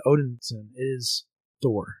bonded with the Odinson. It is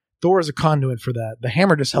Thor. Thor is a conduit for that. The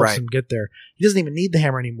hammer just helps him get there. He doesn't even need the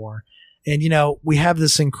hammer anymore. And, we have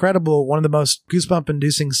this incredible, one of the most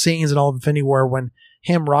goosebump-inducing scenes in all of Infinity War when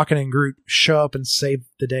him, Rocket, and Groot show up and save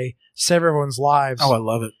the day, save everyone's lives. Oh, I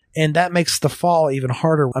love it. And that makes the fall even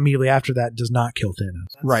harder. Immediately after that, does not kill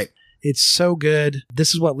Thanos. Right. It's so good.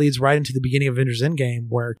 This is what leads right into the beginning of Avengers Endgame,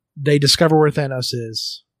 where they discover where Thanos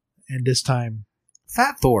is. And this time,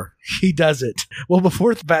 Fat Thor. He does it. Well,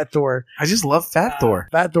 before Fat Thor. I just love Fat Thor.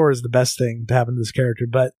 Fat Thor is the best thing to happen to this character,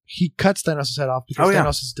 but he cuts Thanos' head off because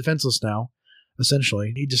Thanos is defenseless now,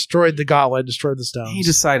 essentially. He destroyed the gauntlet, destroyed the stones. He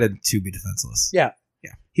decided to be defenseless. Yeah.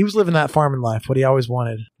 He was living that farming life, what he always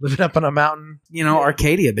wanted. Living up on a mountain.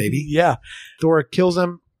 Arcadia, baby. Yeah. Thor kills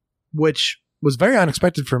him, which was very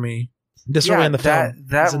unexpected for me. This early in the film.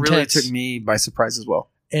 That really took me by surprise as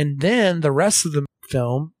well. And then the rest of the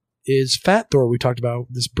film is Fat Thor. We talked about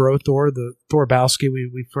this Bro Thor, the Thor-bowski.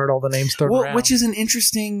 We've heard all the names thrown around. Which is an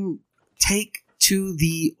interesting take to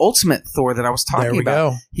the ultimate Thor that I was talking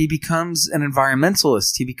about. Go. He becomes an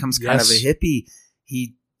environmentalist. He becomes kind of a hippie.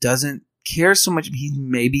 He doesn't care so much.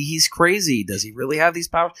 Maybe he's crazy. Does he really have these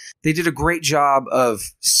powers? They did a great job of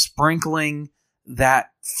sprinkling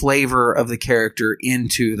that flavor of the character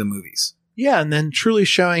into the movies. Yeah, and then truly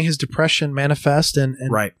showing his depression manifest and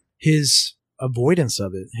his avoidance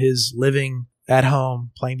of it. His living at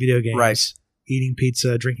home, playing video games, eating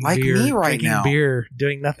pizza, drinking beer. Like me right now. Beer,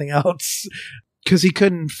 doing nothing else. Because he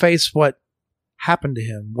couldn't face what happened to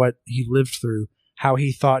him, what he lived through, how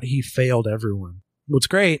he thought he failed everyone. What's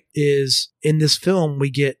great is in this film, we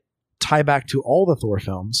get tie back to all the Thor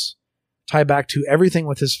films, tie back to everything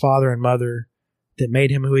with his father and mother that made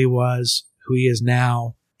him who he was, who he is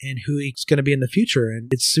now, and who he's going to be in the future.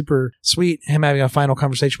 And it's super sweet, him having a final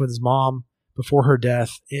conversation with his mom before her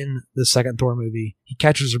death in the second Thor movie. He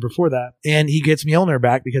catches her before that, and he gets Mjolnir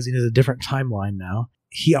back because he has a different timeline now.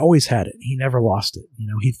 He always had it. He never lost it.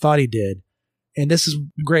 He thought he did. And this is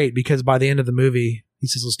great because by the end of the movie, he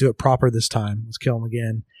says, let's do it proper this time. Let's kill him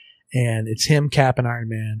again. And it's him, Cap, and Iron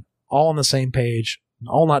Man all on the same page,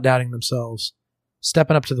 all not doubting themselves.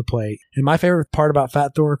 stepping up to the plate. And my favorite part about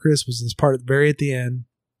Fat Thor, Chris, was this part very at the end.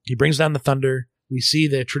 He brings down the thunder. We see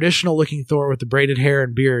the traditional looking Thor with the braided hair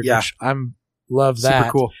and beard, which love that.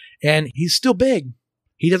 Super cool. And he's still big.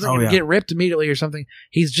 He doesn't get ripped immediately or something.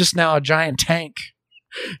 He's just now a giant tank.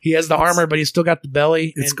 He has the armor, but he's still got the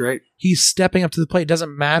belly. It's great. He's stepping up to the plate. It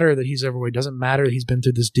doesn't matter that he's overweight. It doesn't matter that he's been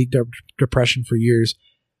through this deep depression for years.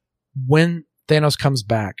 When Thanos comes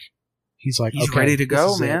back, he's like, he's ready to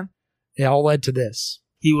go, man. It all led to this.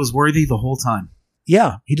 He was worthy the whole time.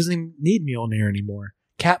 Yeah, he doesn't even need Mjolnir anymore.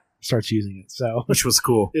 Cap starts using it, so which was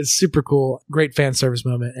cool. It's super cool. Great fan service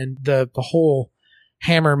moment, and the whole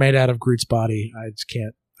hammer made out of Groot's body. I just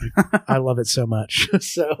can't. I love it so much.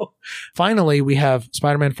 So finally, we have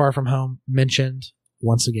Spider-Man: Far From Home mentioned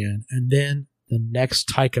once again, and then the next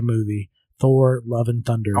Taika movie, Thor: Love and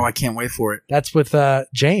Thunder. Oh, I can't wait for it. That's with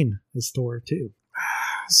Jane as Thor too.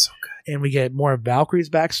 So good. And we get more of Valkyrie's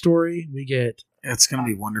backstory. It's going to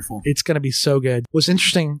be wonderful. It's going to be so good. What's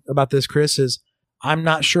interesting about this, Chris, is I'm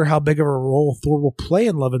not sure how big of a role Thor will play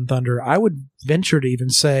in Love and Thunder. I would venture to even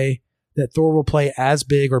say that Thor will play as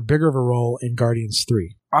big or bigger of a role in Guardians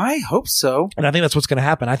 3. I hope so. And I think that's what's going to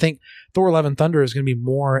happen. I think Thor: Love and Thunder is going to be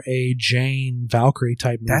more a Jane Valkyrie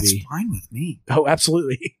type movie. That's fine with me. Oh,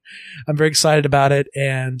 absolutely. I'm very excited about it,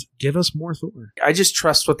 and give us more Thor. I just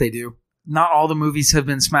trust what they do. Not all the movies have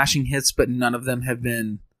been smashing hits, but none of them have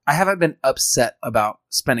been. I haven't been upset about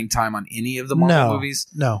spending time on any of the Marvel movies.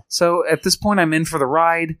 No. So at this point, I'm in for the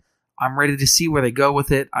ride. I'm ready to see where they go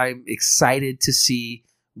with it. I'm excited to see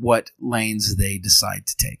what lanes they decide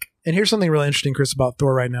to take. And here's something really interesting, Chris, about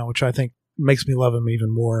Thor right now, which I think makes me love him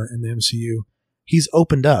even more in the MCU. He's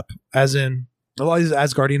opened up, as in a lot of these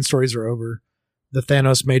Asgardian stories are over. The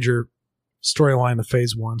Thanos major storyline, the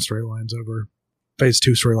Phase 1 storyline's over. Phase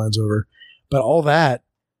 2 storyline's over. But all that,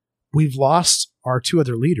 we've lost our two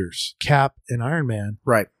other leaders, Cap and Iron Man.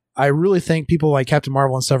 Right. I really think people like Captain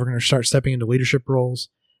Marvel and stuff are going to start stepping into leadership roles.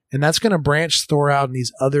 And that's going to branch Thor out in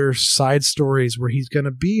these other side stories where he's going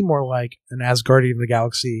to be more like an Asgardian of the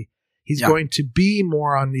galaxy. He's going to be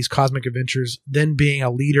more on these cosmic adventures than being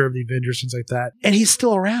a leader of the Avengers, things like that. And he's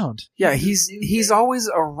still around. Yeah, he's always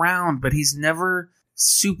around, but he's never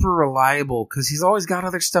super reliable because he's always got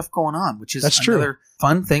other stuff going on, which is another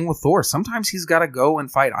fun thing with Thor. Sometimes he's got to go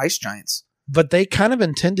and fight ice giants. But they kind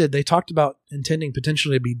of they talked about intending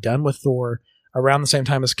potentially to be done with Thor around the same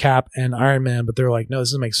time as Cap and Iron Man, but they're like, no, this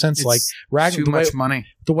doesn't make sense. It's too much money.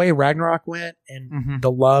 The way Ragnarok went and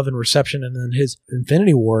the love and reception, and then his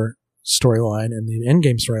Infinity War storyline and the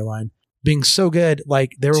Endgame storyline being so good,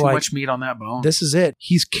 like they were too like, much meat on that bone. This is it.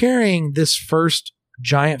 He's carrying this first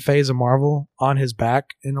giant phase of Marvel on his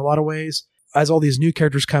back in a lot of ways. As all these new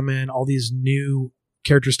characters come in, all these new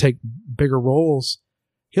characters take bigger roles,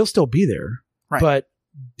 he'll still be there, but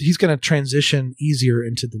he's going to transition easier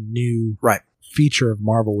into the new feature of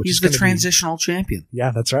Marvel, which he's is the transitional champion.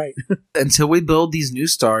 Yeah, that's right. Until we build these new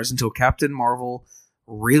stars, until Captain Marvel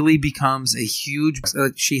really becomes a huge,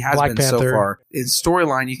 she has Black been Panther. so far. In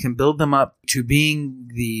storyline, you can build them up to being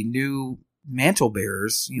the new mantle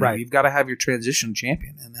bearers. You've got to have your transition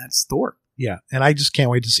champion, and that's Thor. Yeah, and I just can't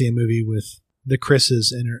wait to see a movie with the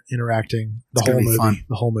Chris's interacting the whole movie. Fun.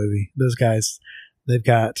 The whole movie. Those guys, they've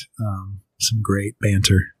got some great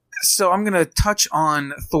banter. So I'm going to touch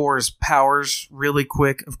on Thor's powers really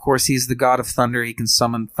quick. Of course, he's the god of thunder. He can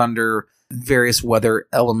summon thunder, various weather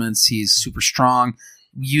elements. He's super strong.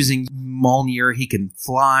 Using Mjolnir, he can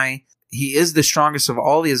fly. He is the strongest of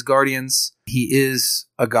all the Asgardians. He is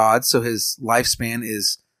a god, so his lifespan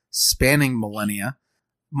is spanning millennia.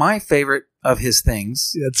 My favorite of his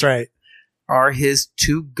things that's right, are his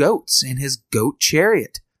two goats in his goat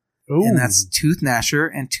chariot. Ooh. And that's Tooth Gnasher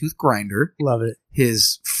and Tooth Grinder. Love it.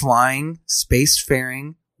 His flying,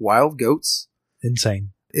 spacefaring wild goats.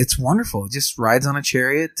 Insane. It's wonderful. It just rides on a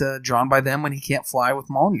chariot drawn by them when he can't fly with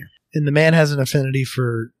Mjolnir. And the man has an affinity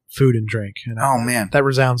for food and drink. And man. That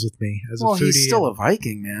resounds with me. As a foodie, he's still a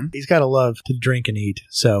Viking, man. He's got a love to drink and eat.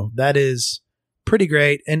 So that is pretty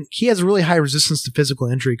great. And he has really high resistance to physical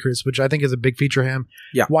injury, Chris, which I think is a big feature of him.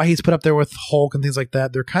 Yeah. Why he's put up there with Hulk and things like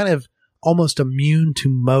that. They're kind of almost immune to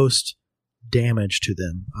most damage to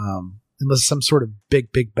them. Unless some sort of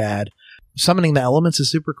big bad. Summoning the elements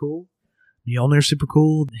is super cool. Mjolnir's super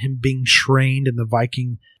cool. Him being trained in the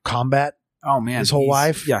Viking combat. Oh, man. His whole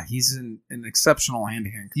life. Yeah, he's an exceptional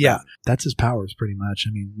hand-to-hand. Yeah, that's his powers pretty much.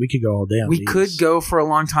 I mean, we could go all day on these. We could go for a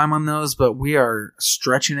long time on those, but we are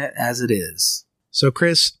stretching it as it is. So,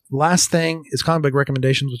 Chris, last thing is comic book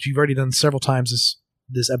recommendations, which you've already done several times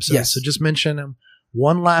this episode. Yes. So just mention them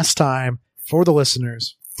one last time for the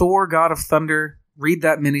listeners. Thor, God of Thunder. Read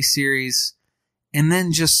that miniseries, and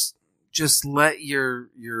then just just let your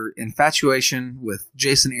infatuation with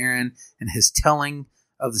Jason Aaron and his telling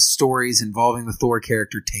of the stories involving the Thor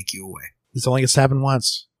character take you away. This only gets to happen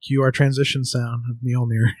once. Cue our transition sound of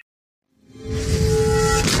Mjolnir.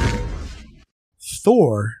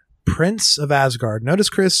 Thor, Prince of Asgard. Notice,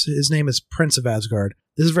 Chris, his name is Prince of Asgard.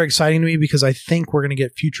 This is very exciting to me because I think we're going to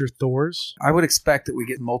get future Thors. I would expect that we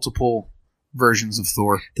get multiple versions of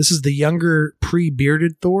Thor. This is the younger,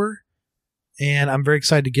 pre-bearded Thor, and I'm very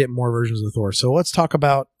excited to get more versions of Thor. So let's talk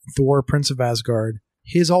about Thor, Prince of Asgard.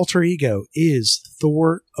 His alter ego is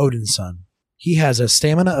Thor Odinson. He has a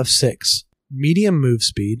stamina of 6, medium move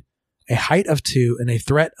speed, a height of 2, and a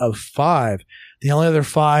threat of 5. The only other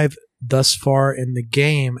 5 thus far in the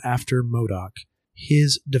game after MODOK.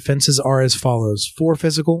 His defenses are as follows: 4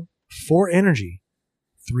 physical, 4 energy,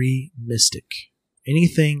 3 mystic.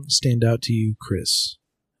 Anything stand out to you, Chris?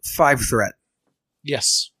 5 threat.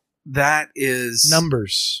 Yes. That is...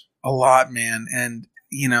 numbers. A lot, man. And,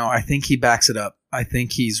 I think he backs it up. I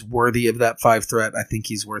think he's worthy of that 5 threat. I think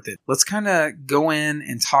he's worth it. Let's kind of go in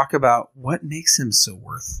and talk about what makes him so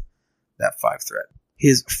worth that 5 threat.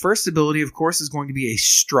 His first ability, of course, is going to be a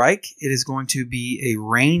strike. It is going to be a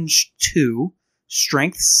range 2,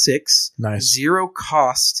 strength 6, nice. 0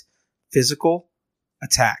 cost physical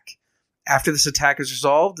attack. After this attack is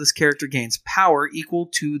resolved, this character gains power equal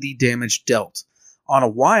to the damage dealt. On a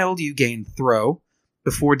wild, you gain throw.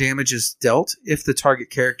 Before damage is dealt, if the target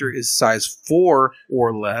character is size 4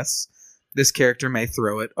 or less, this character may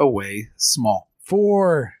throw it away small.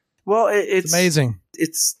 4. Well, it's amazing.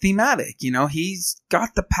 It's thematic. He's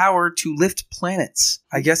got the power to lift planets.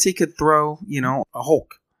 I guess he could throw, a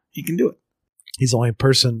Hulk. He can do it. He's the only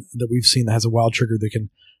person that we've seen that has a wild trigger that can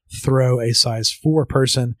throw a size 4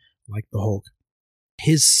 person like the Hulk.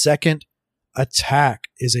 His second attack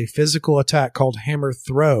is a physical attack called Hammer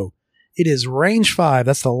Throw. It is range 5.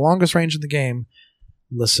 That's the longest range in the game,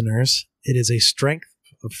 listeners. It is a strength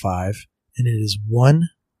of 5, and it is 1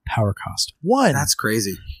 power cost. 1. That's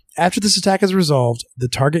crazy. After this attack is resolved, the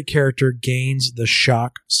target character gains the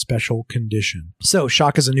Shock special condition. So,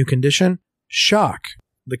 Shock is a new condition. Shock.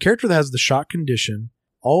 The character that has the Shock condition,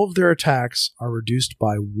 all of their attacks are reduced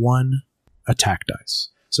by 1 attack dice.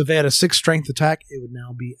 So if they had a 6 strength attack, it would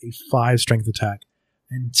now be a 5 strength attack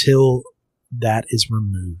until that is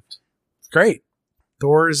removed. Great.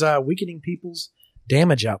 Thor is weakening people's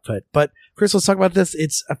damage output. But Chris, let's talk about this.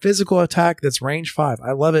 It's a physical attack that's range 5.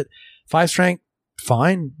 I love it. 5 strength,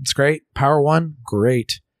 fine. It's great. Power 1,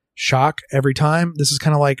 great. Shock every time. This is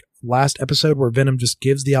kind of like last episode where Venom just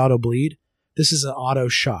gives the auto bleed. This is an auto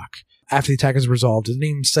shock after the attack is resolved. It didn't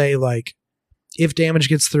even say like if damage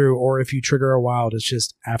gets through or if you trigger a wild. It's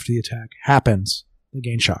just after the attack happens, they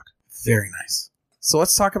gain shock. Very nice. So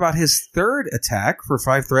let's talk about his third attack. For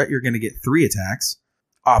 5 threat, you're going to get 3 attacks.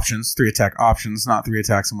 Options, 3 attack options, not 3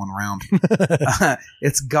 attacks in one round.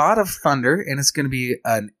 It's God of Thunder, and it's going to be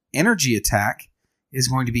an energy attack. Is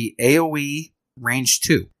going to be AoE range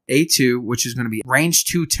 2. A2, which is going to be range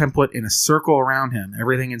 2 template in a circle around him.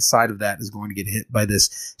 Everything inside of that is going to get hit by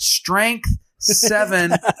this strength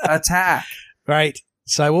 7 attack. Right.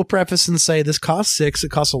 So I will preface and say this costs 6.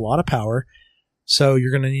 It costs a lot of power. So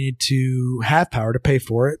you're going to need to have power to pay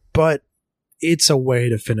for it. But it's a way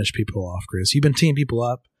to finish people off, Chris. You've been teeing people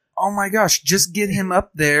up. Oh my gosh. Just get him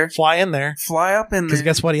up there. Fly in there. Fly up in there. Because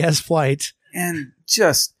guess what? He has flight. And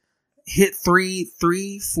just hit 4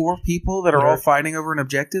 people that are all fighting over an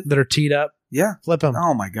objective. That are teed up. Yeah. Flip them.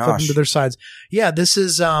 Oh my gosh. Flip them to their sides. Yeah, this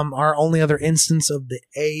is our only other instance of the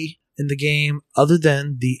A in the game other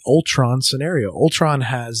than the Ultron scenario. Ultron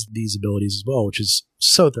has these abilities as well, which is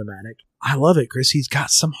so thematic. I love it, Chris. He's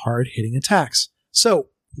got some hard-hitting attacks. So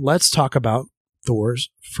let's talk about Thor's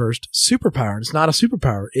first superpower. It's not a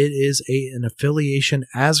superpower. It is an affiliation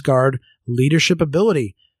Asgard leadership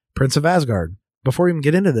ability. Prince of Asgard. Before we even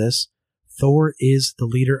get into this, Thor is the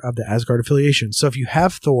leader of the Asgard affiliation. So if you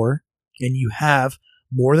have Thor and you have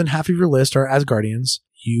more than half of your list are Asgardians,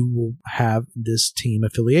 you will have this team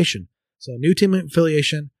affiliation. So a new team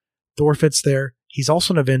affiliation, Thor fits there. He's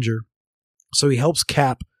also an Avenger. So he helps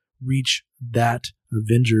Cap reach that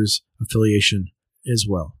Avengers affiliation as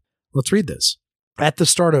well. Let's read this. At the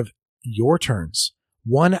start of your turns,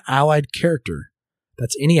 one allied character,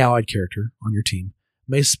 that's any allied character on your team,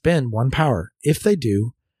 may spend 1 power. If they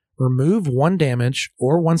do, remove 1 damage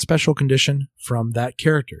or 1 special condition from that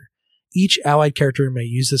character. Each allied character may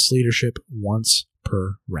use this leadership once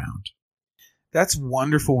per round. That's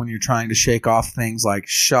wonderful when you're trying to shake off things like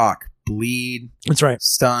shock, bleed, that's right,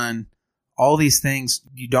 stun, all these things.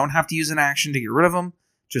 You don't have to use an action to get rid of them.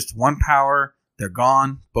 Just 1 power. They're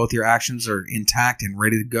gone. Both your actions are intact and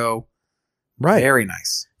ready to go. Right. Very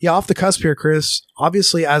nice. Yeah, off the cusp here, Chris.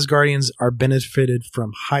 Obviously, Asgardians are benefited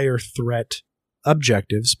from higher threat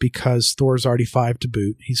objectives because Thor's already 5 to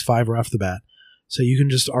boot. He's 5 right off the bat. So you can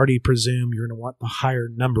just already presume you're going to want the higher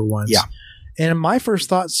number ones. Yeah. And my first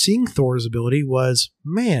thought seeing Thor's ability was,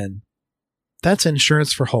 man, that's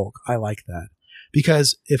insurance for Hulk. I like that.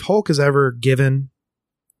 Because if Hulk is ever given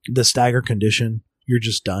the stagger condition, you're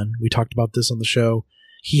just done. We talked about this on the show.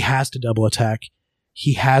 He has to double attack.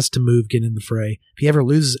 He has to move, get in the fray. If he ever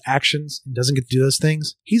loses actions and doesn't get to do those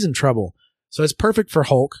things, he's in trouble. So it's perfect for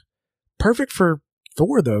Hulk. Perfect for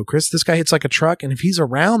Thor, though, Chris. This guy hits like a truck, and if he's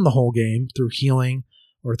around the whole game through healing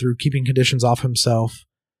or through keeping conditions off himself,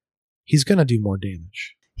 he's going to do more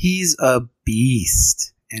damage. He's a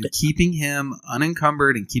beast, and keeping him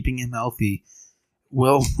unencumbered and keeping him healthy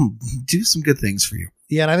will do some good things for you.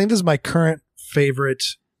 Yeah, and I think this is my current favorite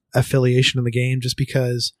affiliation in the game just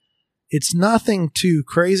because it's nothing too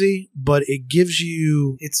crazy, but it gives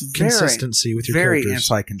you consistency with your characters. Very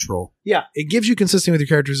anti-control. Yeah, it gives you consistency with your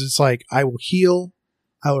characters. It's like, I will heal,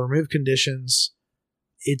 I will remove conditions.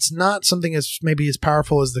 It's not something as maybe as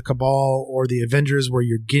powerful as the Cabal or the Avengers where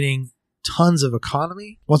you're getting tons of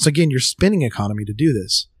economy. Once again, you're spending economy to do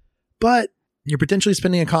this. But you're potentially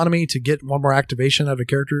spending economy to get one more activation out of a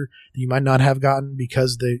character that you might not have gotten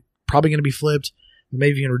because they're probably going to be flipped.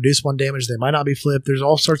 Maybe you can reduce 1 damage. They might not be flipped. There's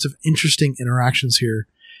all sorts of interesting interactions here.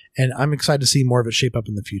 And I'm excited to see more of it shape up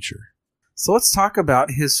in the future. So let's talk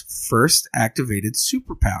about his first activated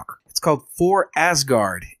superpower. It's called For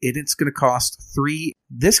Asgard. It's going to cost 3.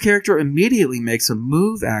 This character immediately makes a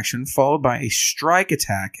move action followed by a strike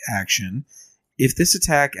attack action. If this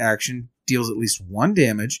attack action deals at least 1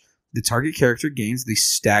 damage, the target character gains the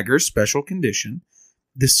stagger special condition.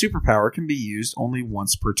 The superpower can be used only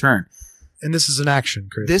once per turn. And this is an action,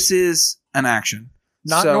 Chris. This is an action.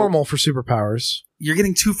 Not normal for superpowers. You're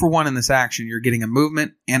getting 2 for 1 in this action. You're getting a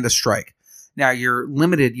movement and a strike. Now, you're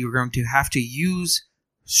limited. You're going to have to use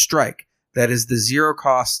strike. That is the 0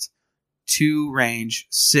 cost, 2 range,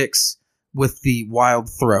 6 with the wild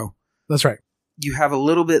throw. That's right. You have a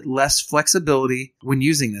little bit less flexibility when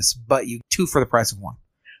using this, but you 2 for the price of 1.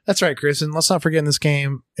 That's right, Chris. And let's not forget in this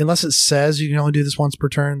game, unless it says you can only do this once per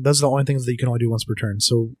turn, those are the only things that you can only do once per turn.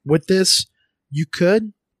 So with this, you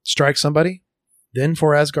could strike somebody, then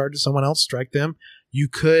For Asgard to someone else, strike them. You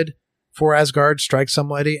could For Asgard, strike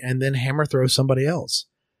somebody, and then hammer throw somebody else.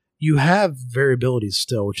 You have variabilities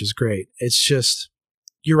still, which is great. It's just,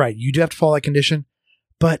 you're right, you do have to follow that condition,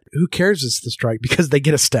 but who cares it's the strike because they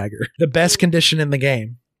get a stagger. The best condition in the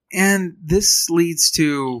game. And this leads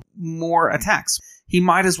to more attacks. He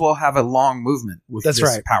might as well have a long movement with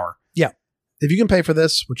this power. Yeah. If you can pay for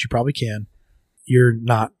this, which you probably can, you're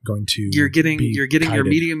not going to. You're getting your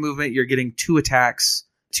medium movement. You're getting 2 attacks,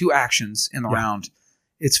 2 actions in the round.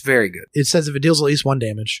 It's very good. It says if it deals at least 1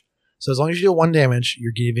 damage. So as long as you deal 1 damage,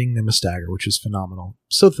 you're giving them a stagger, which is phenomenal.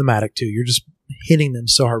 So thematic too. You're just hitting them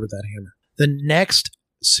so hard with that hammer. The next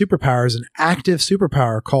superpower is an active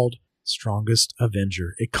superpower called Strongest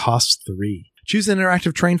Avenger. It costs 3. Choose an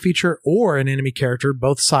interactive train feature or an enemy character,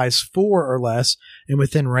 both size 4 or less, and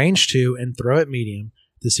within range 2, and throw at medium.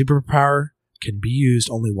 The superpower can be used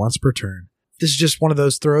only once per turn. This is just one of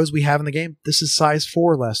those throws we have in the game. This is size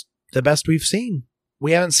 4 or less. The best we've seen.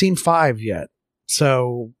 We haven't seen 5 yet.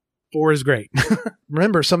 So 4 is great.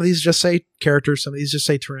 Remember, some of these just say character, some of these just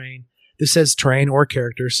say terrain. This says terrain or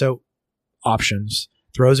character, so options.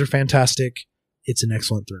 Throws are fantastic. It's an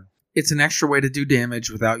excellent throw. It's an extra way to do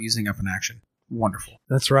damage without using up an action. Wonderful.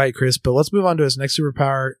 That's right, Chris. But let's move on to his next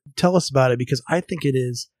superpower. Tell us about it because I think it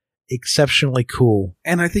is exceptionally cool.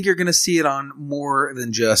 And I think you're going to see it on more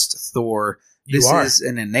than just Thor. This is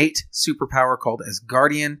an innate superpower called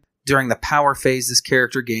Asgardian. During the power phase, this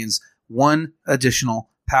character gains 1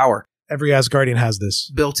 additional power. Every Asgardian has this.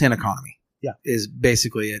 Built-in economy. Yeah. Is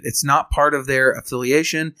basically it. It's not part of their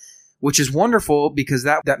affiliation, which is wonderful because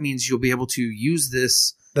that means you'll be able to use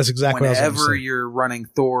this. That's exactly what I was going to say. Whenever you're running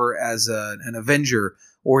Thor as an Avenger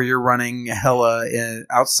or you're running Hela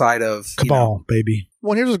outside of Cabal, baby.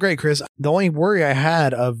 Well, here's what's great, Chris. The only worry I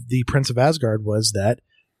had of the Prince of Asgard was that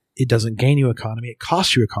it doesn't gain you economy. It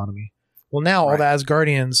costs you economy. Well, now all the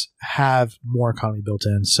Asgardians have more economy built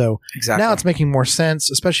in. So now it's making more sense,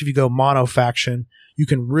 especially if you go mono faction. You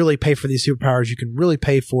can really pay for these superpowers. You can really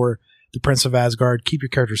pay for the Prince of Asgard. Keep your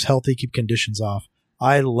characters healthy. Keep conditions off.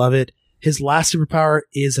 I love it. His last superpower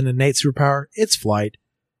is an innate superpower. It's flight.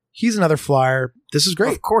 He's another flyer. This is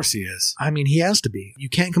great. Of course he is. I mean, he has to be. You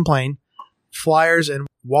can't complain. Flyers and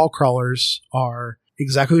wall crawlers are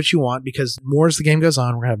exactly what you want because more as the game goes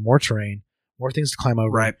on, we're going to have more terrain, more things to climb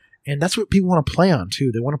over. Right. And that's what people want to play on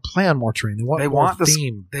too. They want to play on more terrain. They want the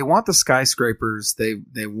theme. They want the skyscrapers.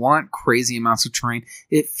 They want crazy amounts of terrain.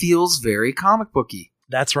 It feels very comic booky.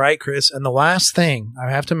 That's right, Chris. And the last thing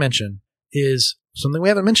I have to mention is something we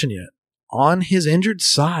haven't mentioned yet. On his injured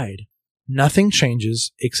side, nothing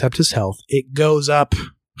changes except his health. It goes up.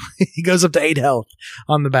 He goes up to 8 health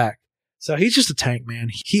on the back. So he's just a tank, man.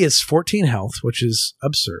 He has 14 health, which is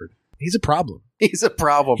absurd. He's a problem. He's a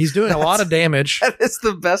problem. He's doing a lot of damage. That is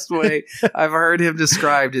the best way I've heard him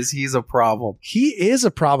described, is he's a problem. He is a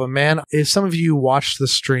problem, man. If some of you watched the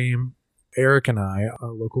stream, Eric and I, a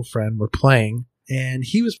local friend, were playing, and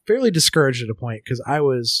he was fairly discouraged at a point because I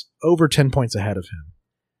was over 10 points ahead of him.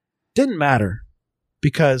 Didn't matter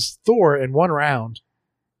because Thor, in one round,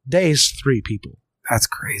 dazed 3 people. That's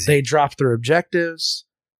crazy. They dropped their objectives.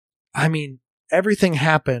 I mean, everything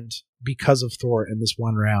happened because of Thor in this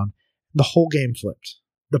one round. The whole game flipped.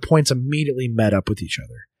 The points immediately met up with each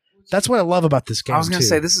other. That's what I love about this game. I was going to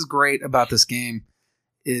say, this is great about this game,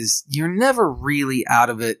 is you're never really out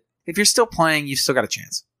of it. If you're still playing, you've still got a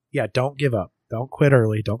chance. Yeah, don't give up. Don't quit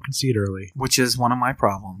early. Don't concede early. Which is one of my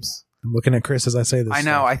problems. I'm looking at Chris as I say this. I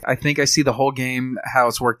know. I think I see the whole game, how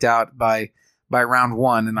it's worked out by round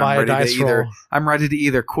 1, and I'm ready to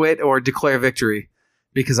either quit or declare victory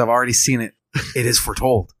because I've already seen it. It is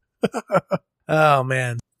foretold. Oh,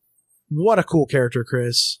 man. What a cool character,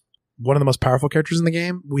 Chris. One of the most powerful characters in the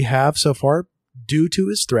game we have so far, due to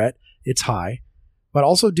his threat. It's high, but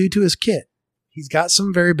also due to his kit. He's got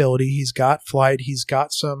some variability. He's got flight. He's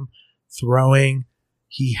got some throwing.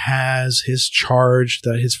 He has his charge,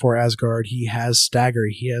 his for Asgard. He has stagger.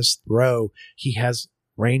 He has throw. He has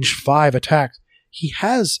range 5 attacks. He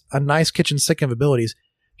has a nice kitchen sink of abilities.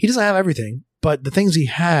 He doesn't have everything, but the things he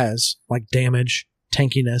has, like damage,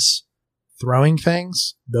 tankiness, throwing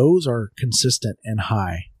things, those are consistent and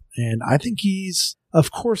high. And I think he's,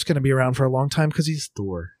 of course, going to be around for a long time because he's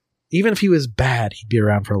Thor. Even if he was bad, he'd be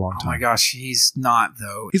around for a long time. Oh my gosh, he's not,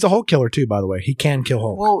 though. He's a Hulk killer, too, by the way. He can kill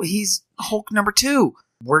Hulk. Well, he's Hulk number 2.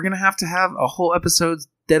 We're going to have a whole episode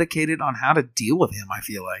dedicated on how to deal with him, I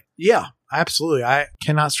feel like. Yeah, absolutely. I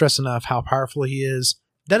cannot stress enough how powerful he is.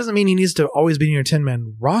 That doesn't mean he needs to always be in your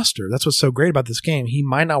 10-man roster. That's what's so great about this game. He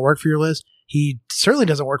might not work for your list. He certainly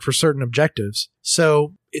doesn't work for certain objectives.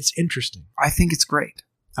 So it's interesting. I think it's great.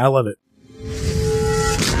 I love it.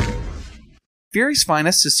 Fury's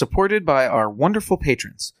Finest is supported by our wonderful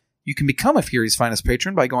patrons. You can become a Fury's Finest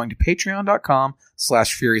patron by going to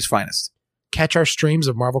patreon.com/Fury's Finest. Catch our streams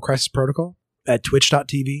of Marvel Crisis Protocol at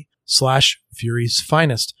twitch.tv/Fury's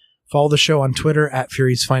Finest. Follow the show on Twitter at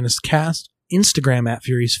Fury's Finest Cast, Instagram at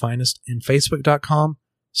Fury's Finest, and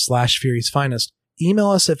Facebook.com/Fury's Finest.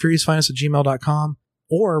 Email us at furiousfinest@gmail.com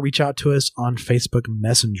or reach out to us on Facebook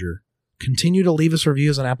Messenger. Continue to leave us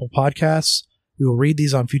reviews on Apple Podcasts. We will read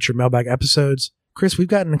these on future mailbag episodes. Chris, we've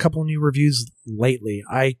gotten a couple new reviews lately.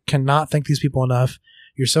 I cannot thank these people enough.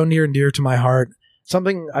 You're so near and dear to my heart.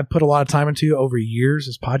 Something I put a lot of time into over years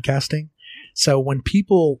is podcasting. So when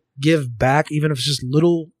people give back, even if it's just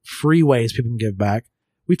little free ways people can give back,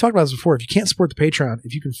 we've talked about this before. If you can't support the Patreon,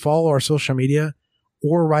 if you can follow our social media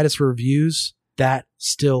or write us reviews, that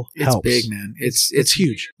still helps. It's big, man. It's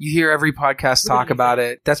huge. You hear every podcast talk about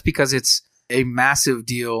it. That's because it's a massive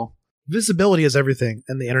deal. Visibility is everything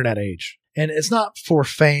in the internet age. And it's not for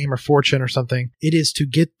fame or fortune or something. It is to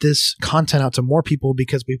get this content out to more people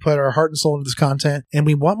because we put our heart and soul into this content and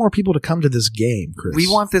we want more people to come to this game, Chris. We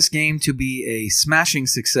want this game to be a smashing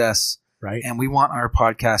success. Right. And we want our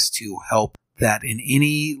podcast to help that in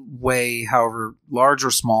any way, however large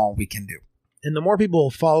or small, we can do. And the more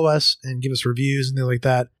people follow us and give us reviews and things like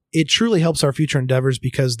that, it truly helps our future endeavors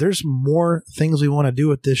because there's more things we want to do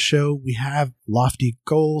with this show. We have lofty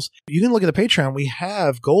goals. You can look at the Patreon. We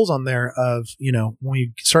have goals on there of, when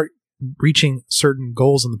we start reaching certain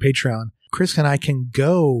goals on the Patreon, Chris and I can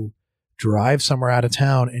go drive somewhere out of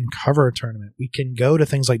town and cover a tournament. We can go to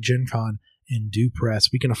things like Gen Con and do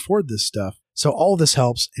press. We can afford this stuff. So all of this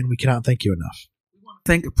helps, and we cannot thank you enough.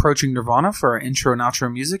 Thank Approaching Nirvana for our intro and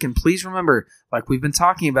outro music. And please remember, like we've been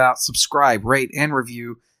talking about, subscribe, rate, and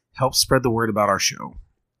review. Help spread the word about our show.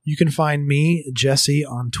 You can find me, Jesse,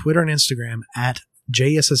 on Twitter and Instagram at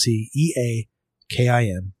JSSEEAKIN.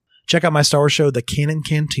 Check out my Star Wars show, The Canon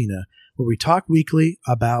Cantina, where we talk weekly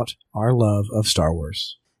about our love of Star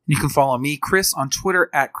Wars. You can follow me, Chris, on Twitter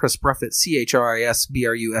at Chris Bruffett,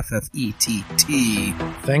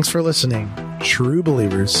 CHRISBRUFFETT. Thanks for listening, true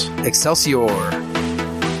believers. Excelsior.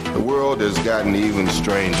 The world has gotten even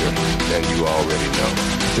stranger than you already know.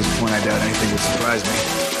 At this point, I doubt anything would surprise me.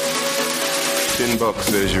 $10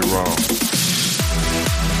 says you're wrong.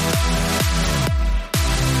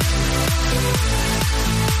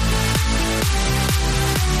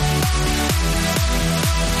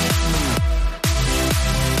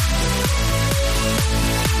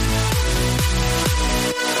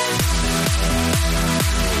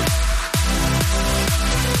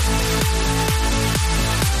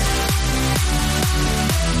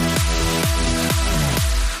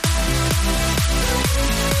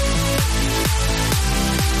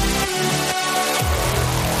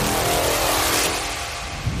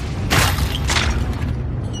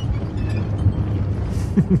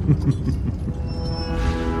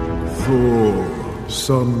 Thor,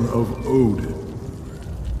 son of Odin.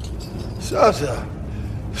 Surtur,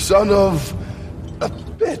 son of a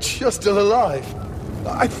bitch, you're still alive.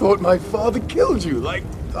 I thought my father killed you like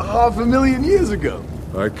 500,000 years ago.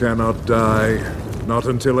 I cannot die, not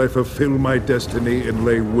until I fulfill my destiny and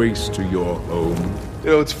lay waste to your home.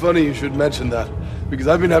 You know, it's funny you should mention that, because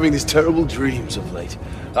I've been having these terrible dreams of late.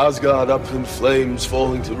 Asgard up in flames,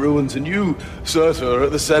 falling to ruins, and you, Surtur, are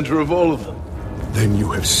at the center of all of them. Then you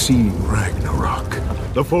have seen Ragnarok,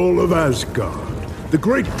 the fall of Asgard, the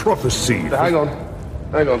great prophecy. Hang on.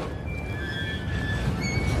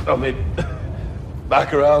 I'll be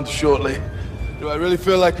back around shortly. Do I really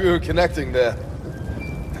feel like we were connecting there?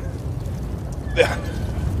 Yeah.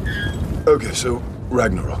 Okay, so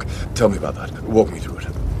Ragnarok. Tell me about that. Walk me through it.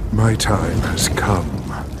 My time has come.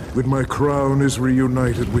 When my crown is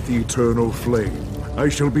reunited with the eternal flame, I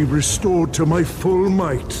shall be restored to my full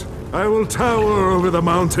might. I will tower over the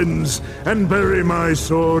mountains and bury my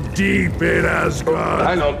sword deep in Asgard.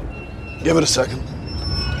 Hang on. Give it a second.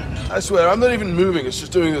 I swear, I'm not even moving. It's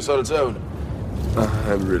just doing this on its own.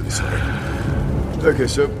 I'm really sorry. Okay,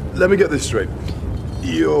 so let me get this straight.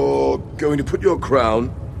 You're going to put your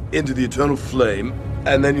crown into the eternal flame,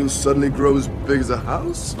 and then you'll suddenly grow as big as a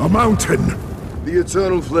house? A mountain! The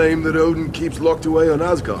eternal flame that Odin keeps locked away on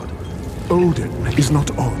Asgard. Odin is not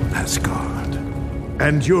on Asgard.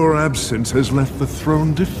 And your absence has left the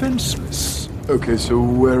throne defenseless. Okay, so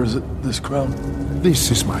where is it, this crown? This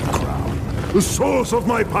is my crown, the source of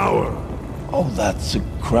my power. Oh, that's a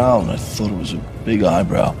crown. I thought it was a big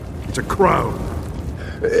eyebrow. It's a crown.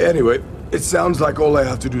 Anyway, it sounds like all I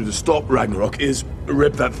have to do to stop Ragnarok is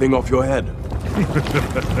rip that thing off your head.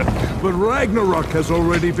 But Ragnarok has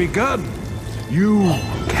already begun. You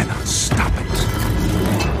cannot stop it.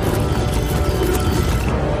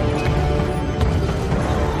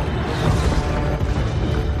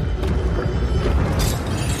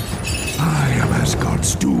 I am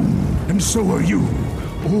Asgard's doom, and so are you.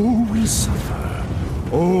 All will suffer.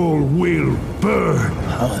 All will burn.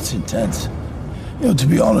 Oh, that's intense. You know, to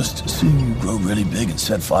be honest, seeing you grow really big and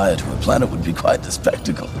set fire to a planet would be quite the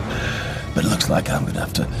spectacle. But it looks like I'm gonna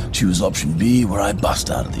have to choose option B, where I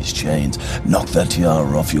bust out of these chains, knock that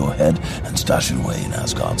tiara off your head, and stash it away in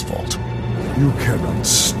Asgard's vault. You cannot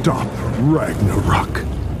stop Ragnarok.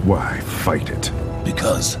 Why fight it?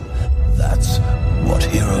 Because that's what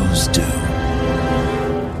heroes do.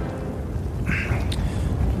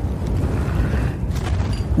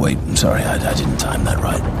 Wait, I'm sorry, I didn't time that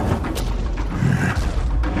right.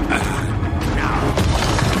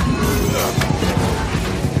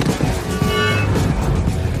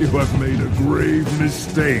 You have made a grave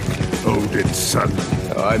mistake, Odin's son.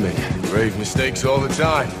 Oh, I make grave mistakes all the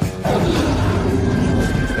time.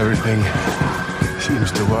 Everything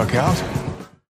seems to work out.